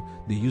evil,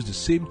 they used the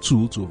same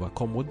tool to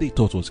overcome what they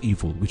thought was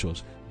evil, which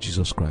was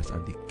Jesus Christ,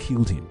 and they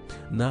killed him.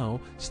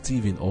 Now,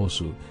 Stephen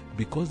also,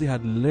 because they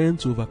had learned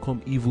to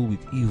overcome evil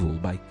with evil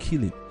by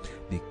killing,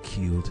 they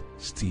killed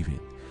Stephen.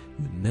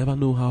 You never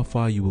know how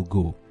far you will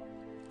go.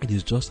 It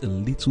is just a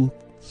little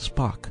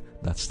spark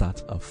that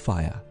starts a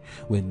fire.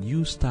 When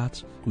you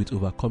start with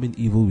overcoming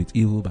evil with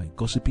evil by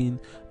gossiping,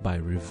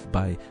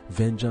 by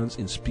vengeance,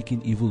 in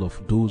speaking evil of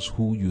those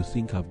who you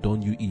think have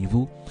done you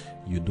evil,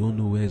 you don't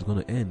know where it's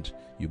going to end.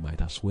 You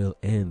might as well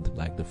end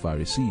like the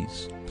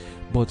Pharisees.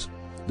 But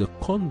the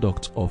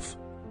conduct of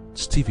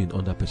Stephen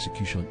under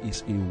persecution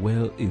is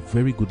a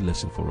very good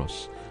lesson for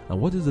us. And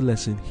what is the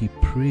lesson? He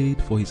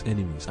prayed for his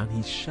enemies and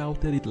he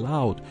shouted it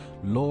loud,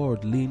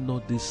 Lord, lay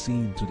not this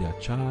sin to their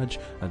charge,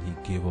 and he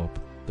gave up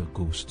the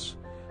ghosts.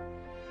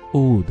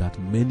 Oh, that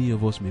many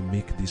of us may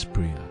make this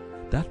prayer.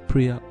 That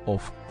prayer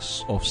of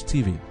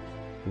Stephen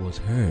was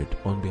heard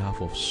on behalf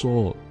of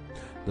Saul.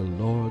 The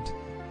Lord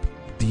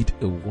did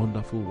a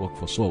wonderful work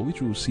for Saul,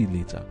 which we will see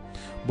later.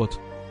 But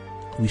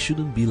we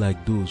shouldn't be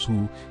like those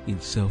who, in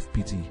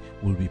self-pity,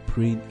 will be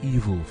praying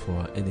evil for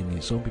our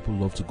enemies. Some people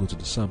love to go to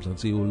the Psalms and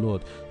say, oh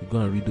Lord, you go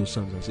and read those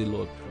Psalms and say,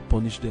 Lord,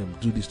 punish them,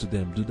 do this to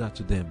them, do that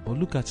to them. But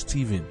look at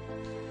Stephen.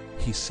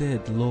 He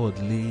said, Lord,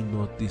 lay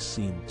not this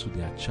sin to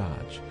their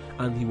charge.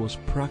 And he was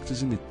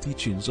practicing the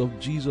teachings of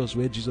Jesus,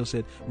 where Jesus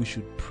said we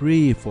should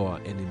pray for our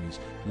enemies,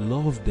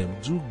 love them,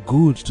 do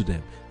good to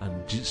them.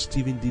 And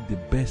Stephen did the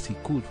best he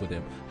could for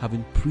them.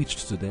 Having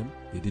preached to them,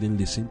 they didn't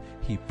listen.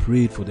 He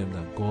prayed for them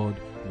that God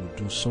would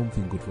do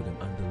something good for them,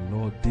 and the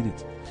Lord did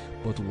it.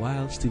 But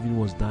while Stephen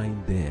was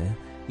dying there,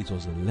 it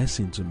was a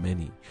lesson to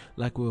many.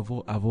 Like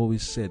I've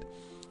always said,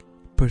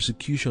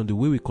 persecution, the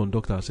way we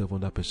conduct ourselves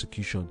under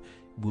persecution,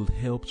 will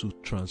help to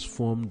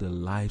transform the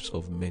lives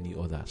of many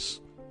others.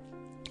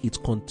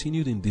 It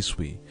continued in this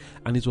way,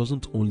 and it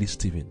wasn't only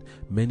Stephen.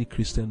 Many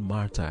Christian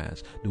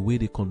martyrs, the way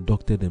they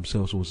conducted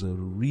themselves was a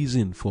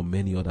reason for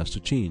many others to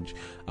change.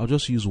 I'll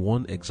just use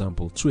one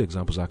example, two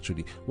examples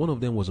actually. One of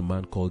them was a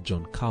man called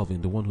John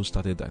Calvin, the one who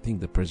started, I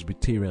think, the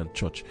Presbyterian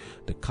church.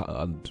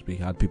 And we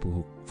had people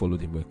who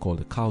followed him were called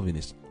the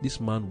Calvinists. This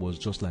man was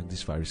just like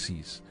these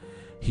Pharisees.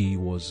 He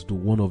was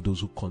one of those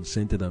who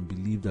consented and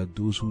believed that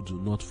those who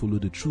do not follow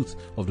the truth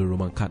of the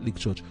Roman Catholic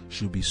Church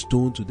should be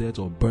stoned to death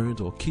or burnt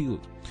or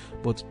killed.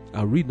 But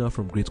I'll read now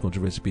from Great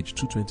Controversy, page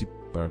 220,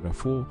 paragraph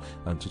 4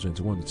 and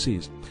 221. It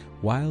says,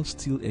 while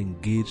still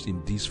engaged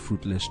in these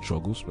fruitless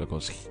struggles,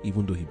 because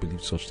even though he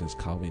believed such things,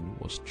 Calvin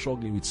was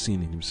struggling with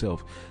sin in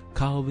himself,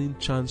 Calvin,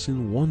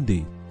 chancing one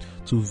day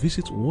to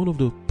visit one of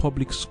the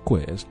public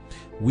squares,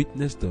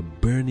 witnessed the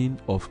burning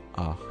of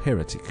a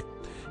heretic.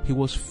 He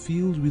was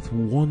filled with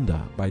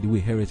wonder. By the way,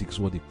 heretics is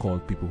what they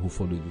called people who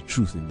follow the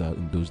truth in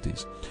those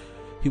days.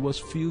 He was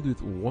filled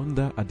with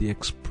wonder at the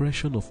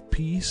expression of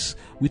peace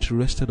which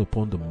rested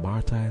upon the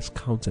martyr's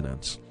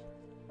countenance.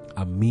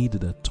 Amid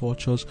the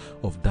tortures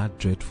of that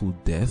dreadful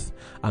death,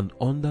 and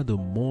under the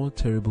more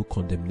terrible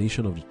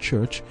condemnation of the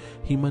church,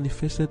 he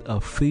manifested a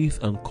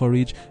faith and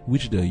courage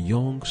which the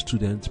young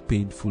student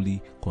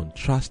painfully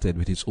contrasted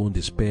with his own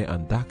despair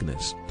and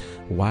darkness,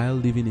 while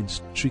living in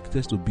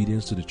strictest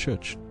obedience to the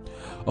church.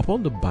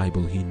 Upon the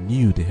Bible, he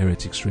knew the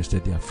heretics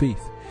rested their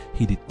faith.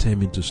 He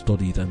determined to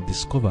study it and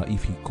discover,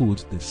 if he could,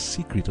 the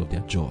secret of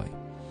their joy.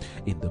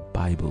 In the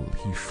Bible,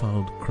 he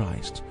found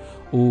Christ.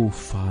 "Oh,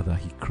 Father,"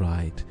 he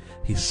cried,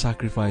 "his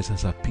sacrifice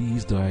has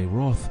appeased thy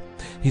wrath.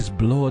 His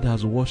blood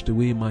has washed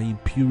away my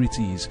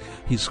impurities.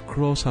 His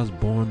cross has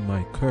borne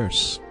my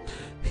curse.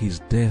 His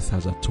death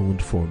has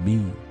atoned for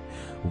me.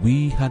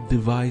 We had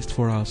devised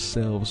for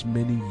ourselves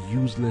many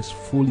useless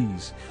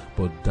follies,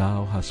 but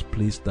thou hast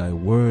placed thy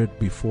word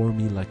before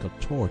me like a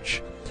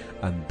torch,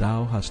 and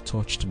thou hast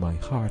touched my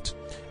heart,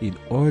 in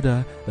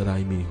order that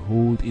I may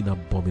hold in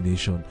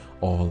abomination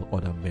all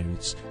other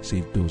merits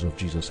save those of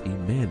Jesus."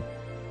 Amen.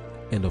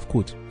 End of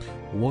quote.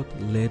 What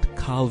led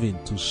Calvin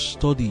to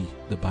study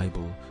the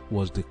Bible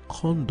was the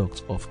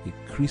conduct of a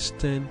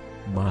Christian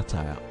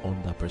martyr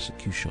under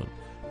persecution.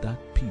 That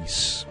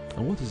peace.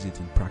 And what is it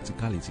in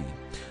practicality?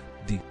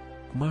 The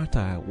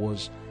martyr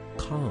was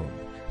calm.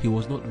 He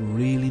was not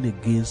railing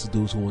against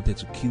those who wanted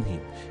to kill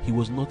him. He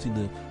was not in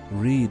a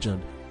rage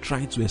and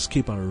trying to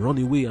escape and run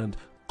away and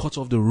cut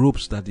off the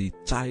ropes that they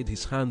tied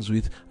his hands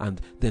with, and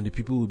then the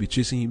people will be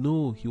chasing him.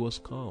 No, he was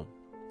calm,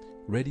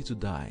 ready to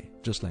die,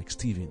 just like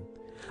Stephen.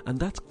 And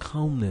that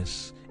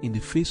calmness in the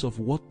face of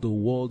what the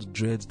world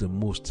dreads the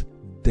most,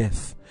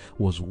 death,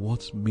 was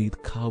what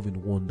made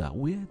Calvin wonder,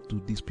 where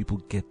do these people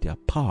get their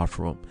power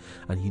from?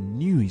 And he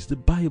knew it's the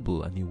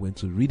Bible, and he went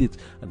to read it,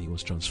 and he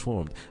was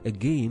transformed.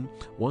 Again,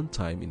 one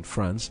time in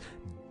France,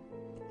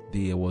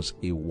 there was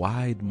a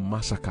wide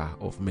massacre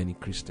of many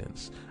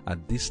Christians.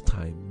 At this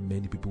time,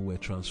 many people were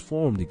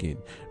transformed again.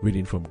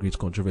 Reading from Great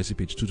Controversy,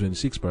 page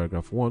 226,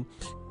 paragraph 1,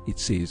 it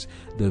says,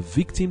 "The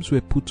victims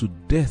were put to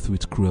death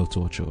with cruel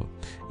torture,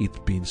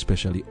 it being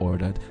specially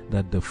ordered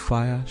that the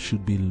fire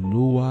should be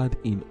lowered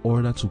in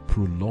order to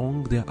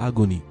prolong their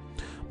agony.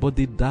 But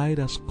they died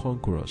as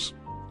conquerors.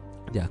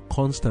 Their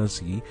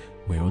constancy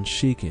were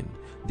unshaken,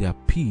 their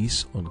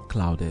peace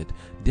unclouded.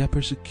 Their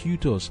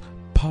persecutors,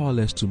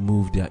 powerless to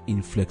move their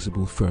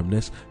inflexible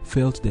firmness,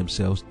 felt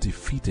themselves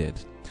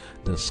defeated.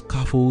 The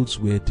scaffolds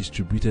were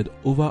distributed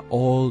over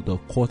all the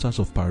quarters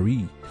of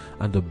Paris,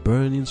 and the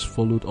burnings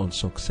followed on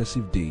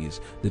successive days,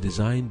 the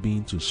design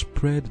being to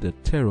spread the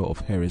terror of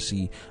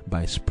heresy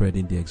by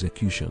spreading the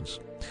executions.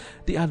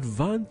 The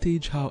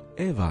advantage,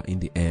 however, in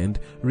the end,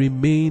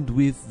 remained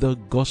with the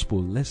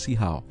gospel." Let's see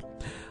how.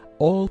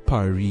 All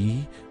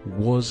Paris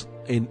was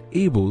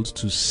enabled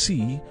to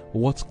see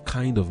what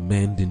kind of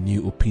men the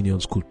new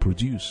opinions could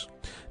produce.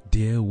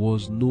 There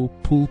was no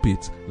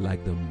pulpit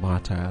like the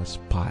martyr's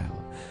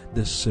pile.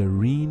 The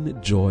serene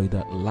joy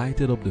that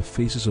lighted up the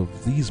faces of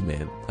these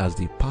men as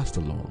they passed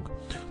along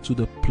to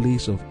the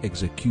place of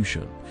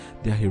execution,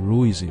 their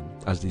heroism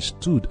as they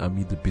stood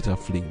amid the bitter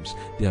flames,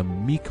 their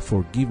meek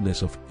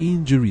forgiveness of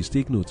injuries,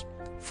 take note,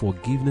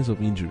 forgiveness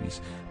of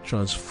injuries,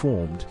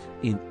 transformed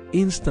in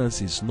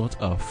instances not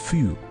a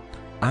few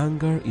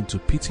anger into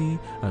pity,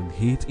 and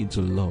hate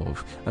into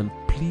love, and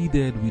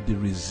pleaded with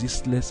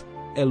resistless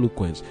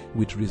eloquence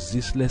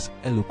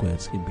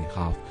in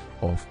behalf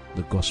of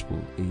the gospel.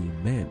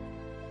 Amen.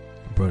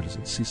 Brothers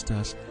and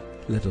sisters,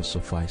 let us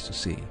suffice to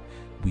say,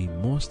 we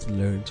must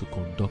learn to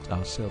conduct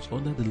ourselves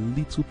under the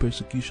little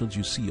persecutions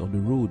you see on the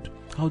road.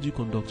 How do you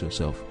conduct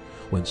yourself?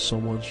 When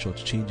someone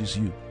shortchanges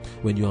you,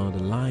 when you're on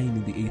the line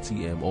in the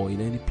ATM or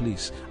in any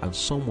place and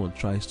someone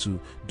tries to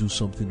do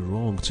something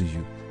wrong to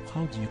you,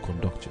 how do you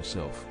conduct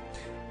yourself?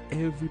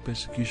 Every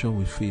persecution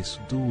we face,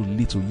 though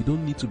little, you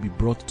don't need to be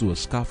brought to a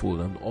scaffold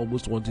and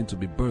almost wanting to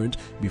be burned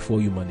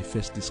before you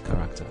manifest this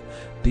character.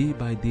 Day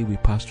by day we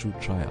pass through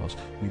trials.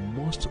 We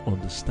must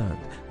understand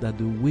that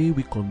the way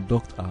we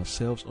conduct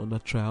ourselves under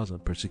trials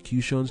and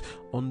persecutions,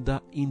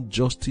 under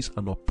injustice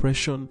and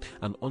oppression,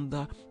 and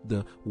under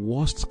the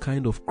worst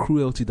kind of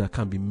cruelty that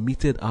can be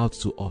meted out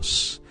to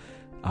us,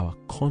 our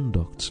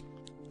conduct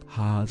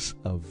has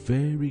a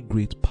very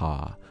great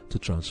power to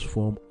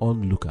transform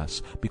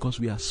onlookers, because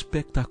we are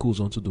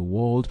spectacles unto the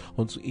world,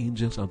 unto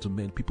angels, and to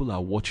men. People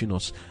are watching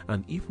us,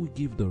 and if we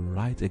give the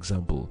right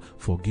example,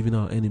 forgiving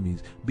our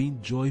enemies,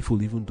 being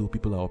joyful even though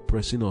people are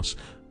oppressing us,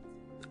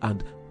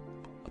 and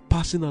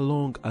passing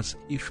along as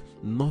if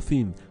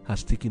nothing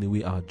has taken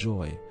away our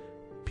joy,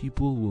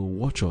 people will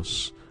watch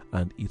us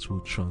and it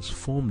will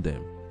transform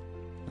them.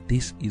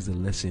 This is a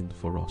lesson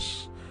for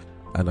us.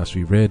 And as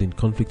we read in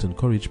Conflict and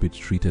Courage,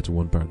 page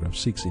 331, paragraph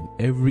 6, in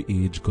every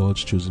age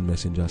God's chosen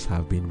messengers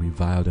have been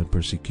reviled and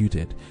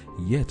persecuted,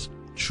 yet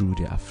through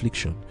their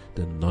affliction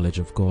the knowledge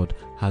of God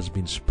has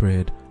been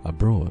spread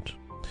abroad.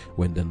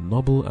 When the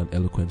noble and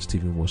eloquent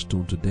Stephen was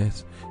stoned to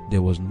death,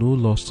 there was no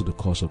loss to the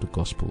cause of the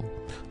gospel.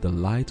 The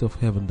light of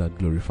heaven that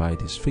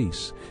glorified his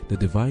face, the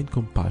divine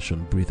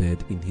compassion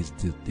breathed in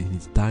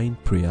his dying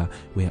prayer,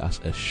 were as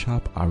a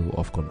sharp arrow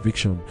of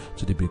conviction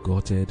to the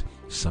bigoted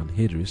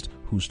Sanhedrist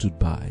who stood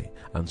by.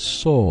 And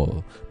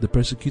Saul, the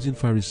persecuting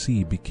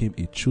Pharisee, became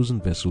a chosen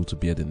vessel to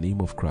bear the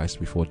name of Christ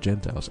before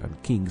Gentiles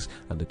and kings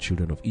and the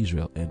children of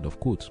Israel. End of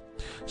quote.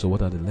 So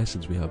what are the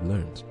lessons we have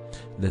learned?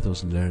 Let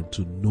us learn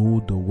to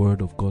know the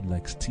word of God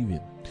like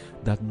Stephen,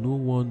 that no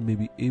one may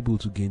be able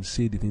to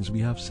gainsay the things we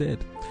have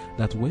said,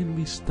 that when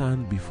we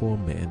stand before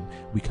men,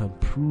 we can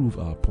prove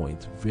our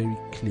point very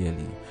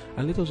clearly.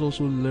 And let us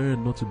also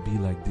learn not to be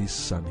like this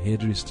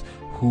Sanhedrist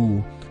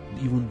who,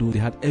 even though they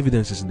had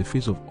evidences in the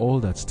face of all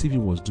that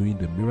Stephen was doing,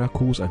 the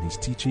miracles and his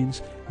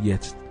teachings,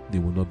 yet they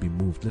will not be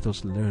moved. Let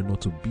us learn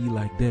not to be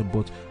like them,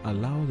 but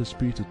allow the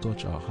Spirit to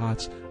touch our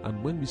hearts,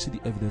 and when we see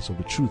the evidence of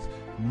the truth,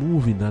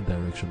 move in that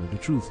direction of the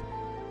truth.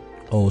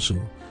 Also,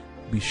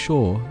 be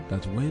sure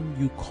that when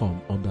you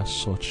come under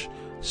such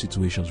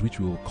situations, which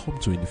we will come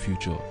to in the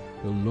future,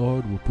 the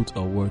Lord will put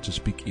a word to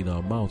speak in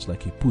our mouths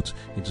like he put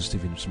into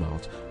Stephen's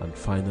mouth. And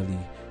finally,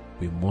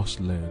 we must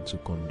learn to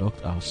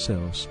conduct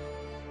ourselves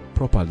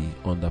properly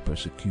under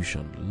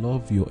persecution.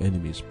 Love your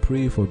enemies,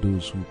 pray for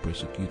those who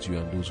persecute you,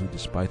 and those who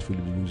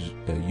despitefully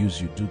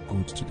use you, do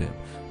good to them,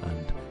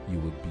 and you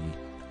will be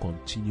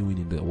continuing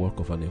in the work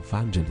of an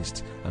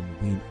evangelist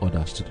and win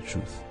others to the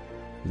truth.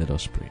 Let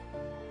us pray.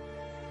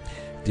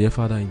 Dear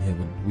Father in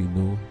heaven, we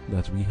know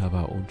that we have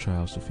our own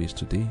trials to face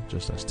today,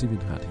 just as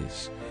Stephen had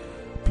his.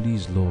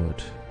 Please,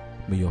 Lord,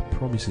 may your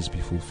promises be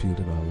fulfilled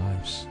in our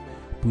lives.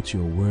 Put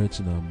your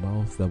words in our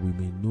mouth that we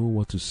may know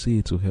what to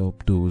say to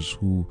help those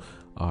who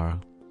are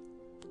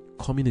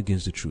coming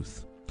against the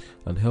truth.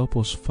 And help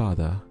us,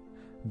 Father,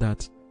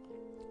 that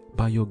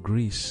by your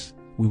grace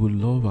we will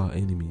love our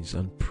enemies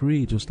and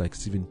pray just like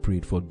Stephen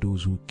prayed for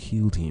those who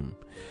killed him.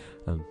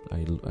 And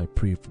I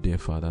pray, dear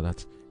Father,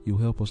 that you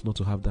help us not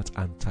to have that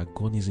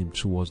antagonism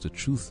towards the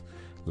truth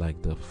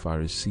like the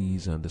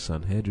Pharisees and the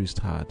Sanhedrist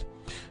had.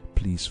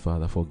 Please,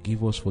 Father,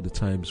 forgive us for the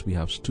times we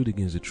have stood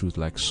against the truth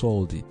like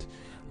Saul did,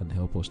 and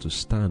help us to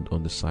stand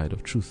on the side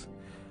of truth.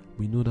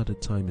 We know that the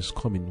time is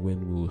coming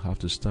when we will have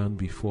to stand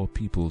before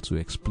people to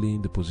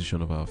explain the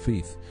position of our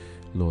faith.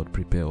 Lord,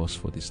 prepare us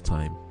for this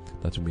time,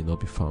 that we may not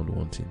be found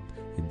wanting.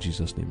 In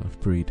Jesus' name I've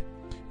prayed.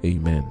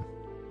 Amen.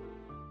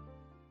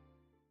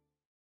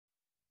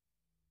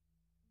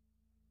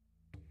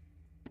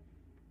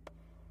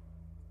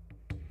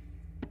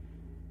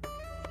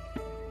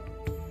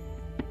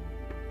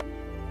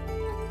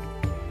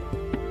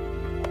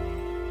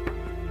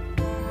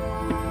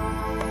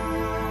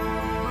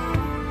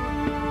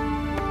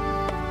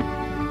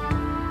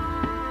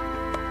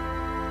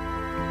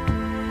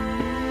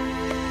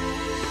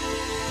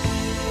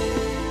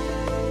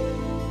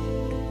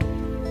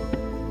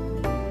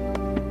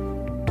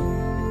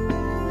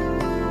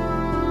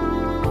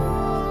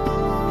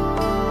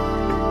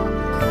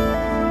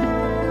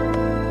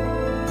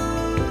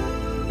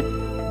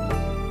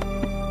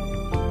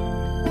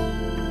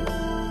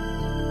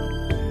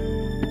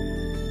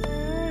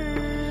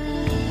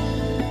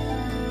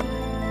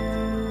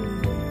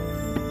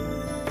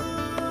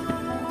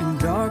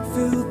 Dark,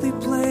 filthy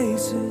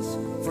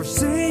places,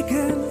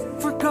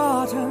 forsaken,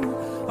 forgotten,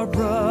 our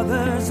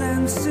brothers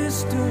and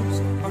sisters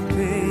are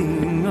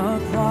paying a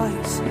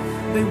price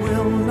they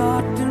will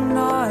not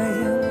deny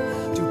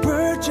him to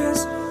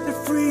purchase their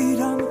freedom.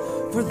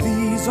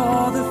 praise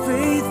all the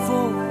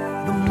faithful,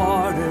 the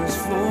martyrs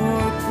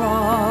for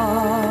Christ.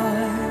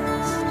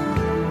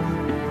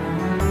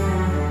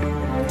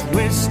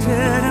 Twisted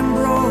and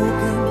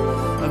broken,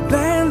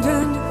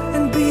 abandoned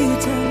and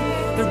beaten,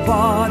 their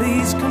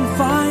bodies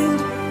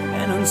confined,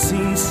 an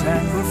unseen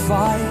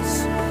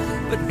sacrifice.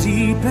 But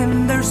deep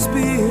in their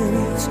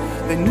spirits,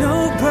 they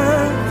know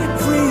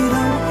perfect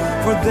freedom,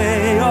 for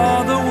they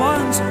are the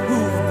ones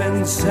who've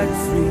been set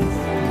free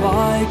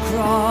by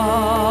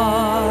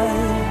Christ.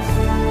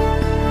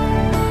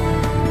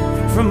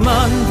 From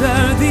under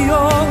the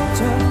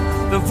altar,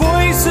 the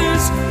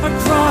voices are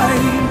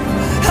crying,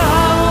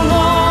 how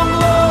long,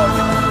 Lord,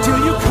 till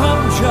you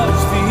come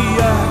judge the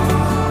earth?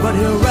 But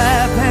he'll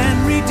wrap and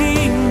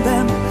redeem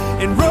them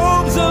in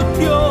robes of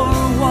pure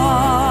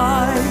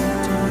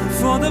white,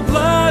 for the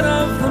blood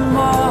of the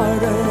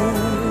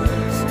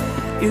martyrs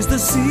is the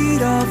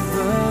seed of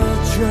the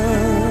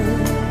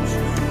church.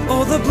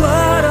 Oh, the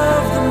blood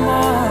of the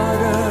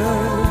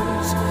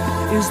martyrs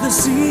is the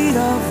seed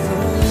of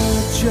the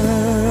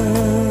church.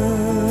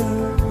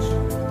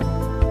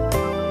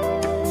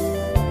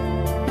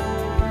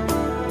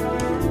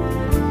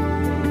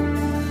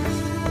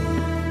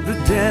 The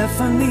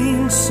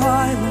deafening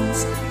silence,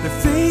 the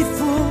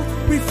faithful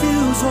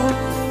refusal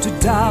to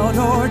doubt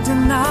or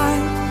deny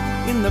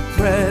in the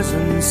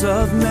presence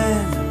of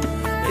men.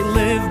 They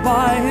live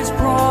by his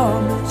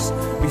promise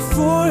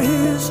before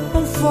his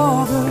own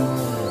Father,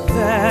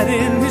 that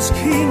in his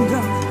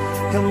kingdom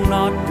he'll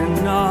not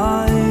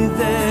deny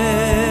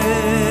them.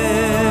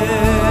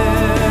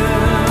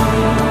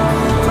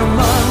 From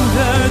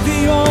under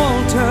the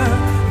altar,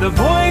 the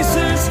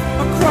voices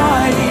are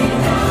crying,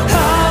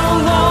 how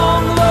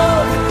long,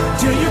 Lord,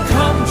 till you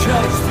come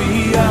judge the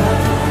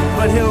earth?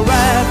 But he'll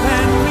wrap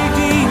and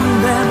redeem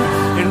them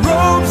in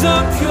robes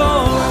of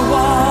pure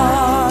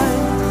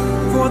white,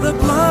 for the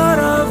blood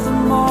of the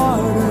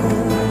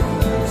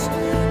martyrs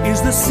is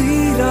the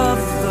seed of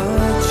the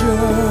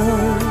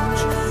church.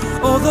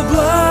 Oh, the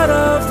blood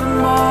of the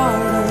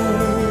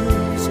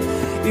martyrs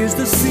is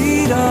the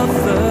seed of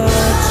the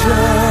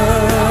church.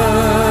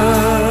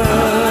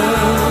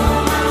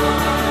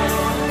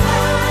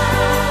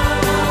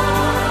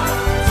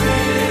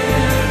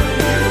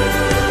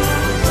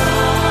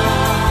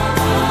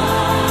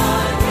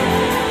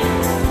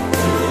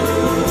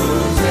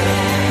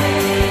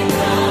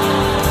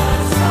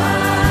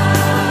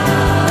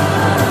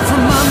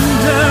 From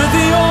under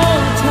the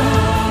altar,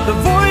 the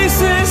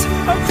voices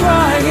are crying,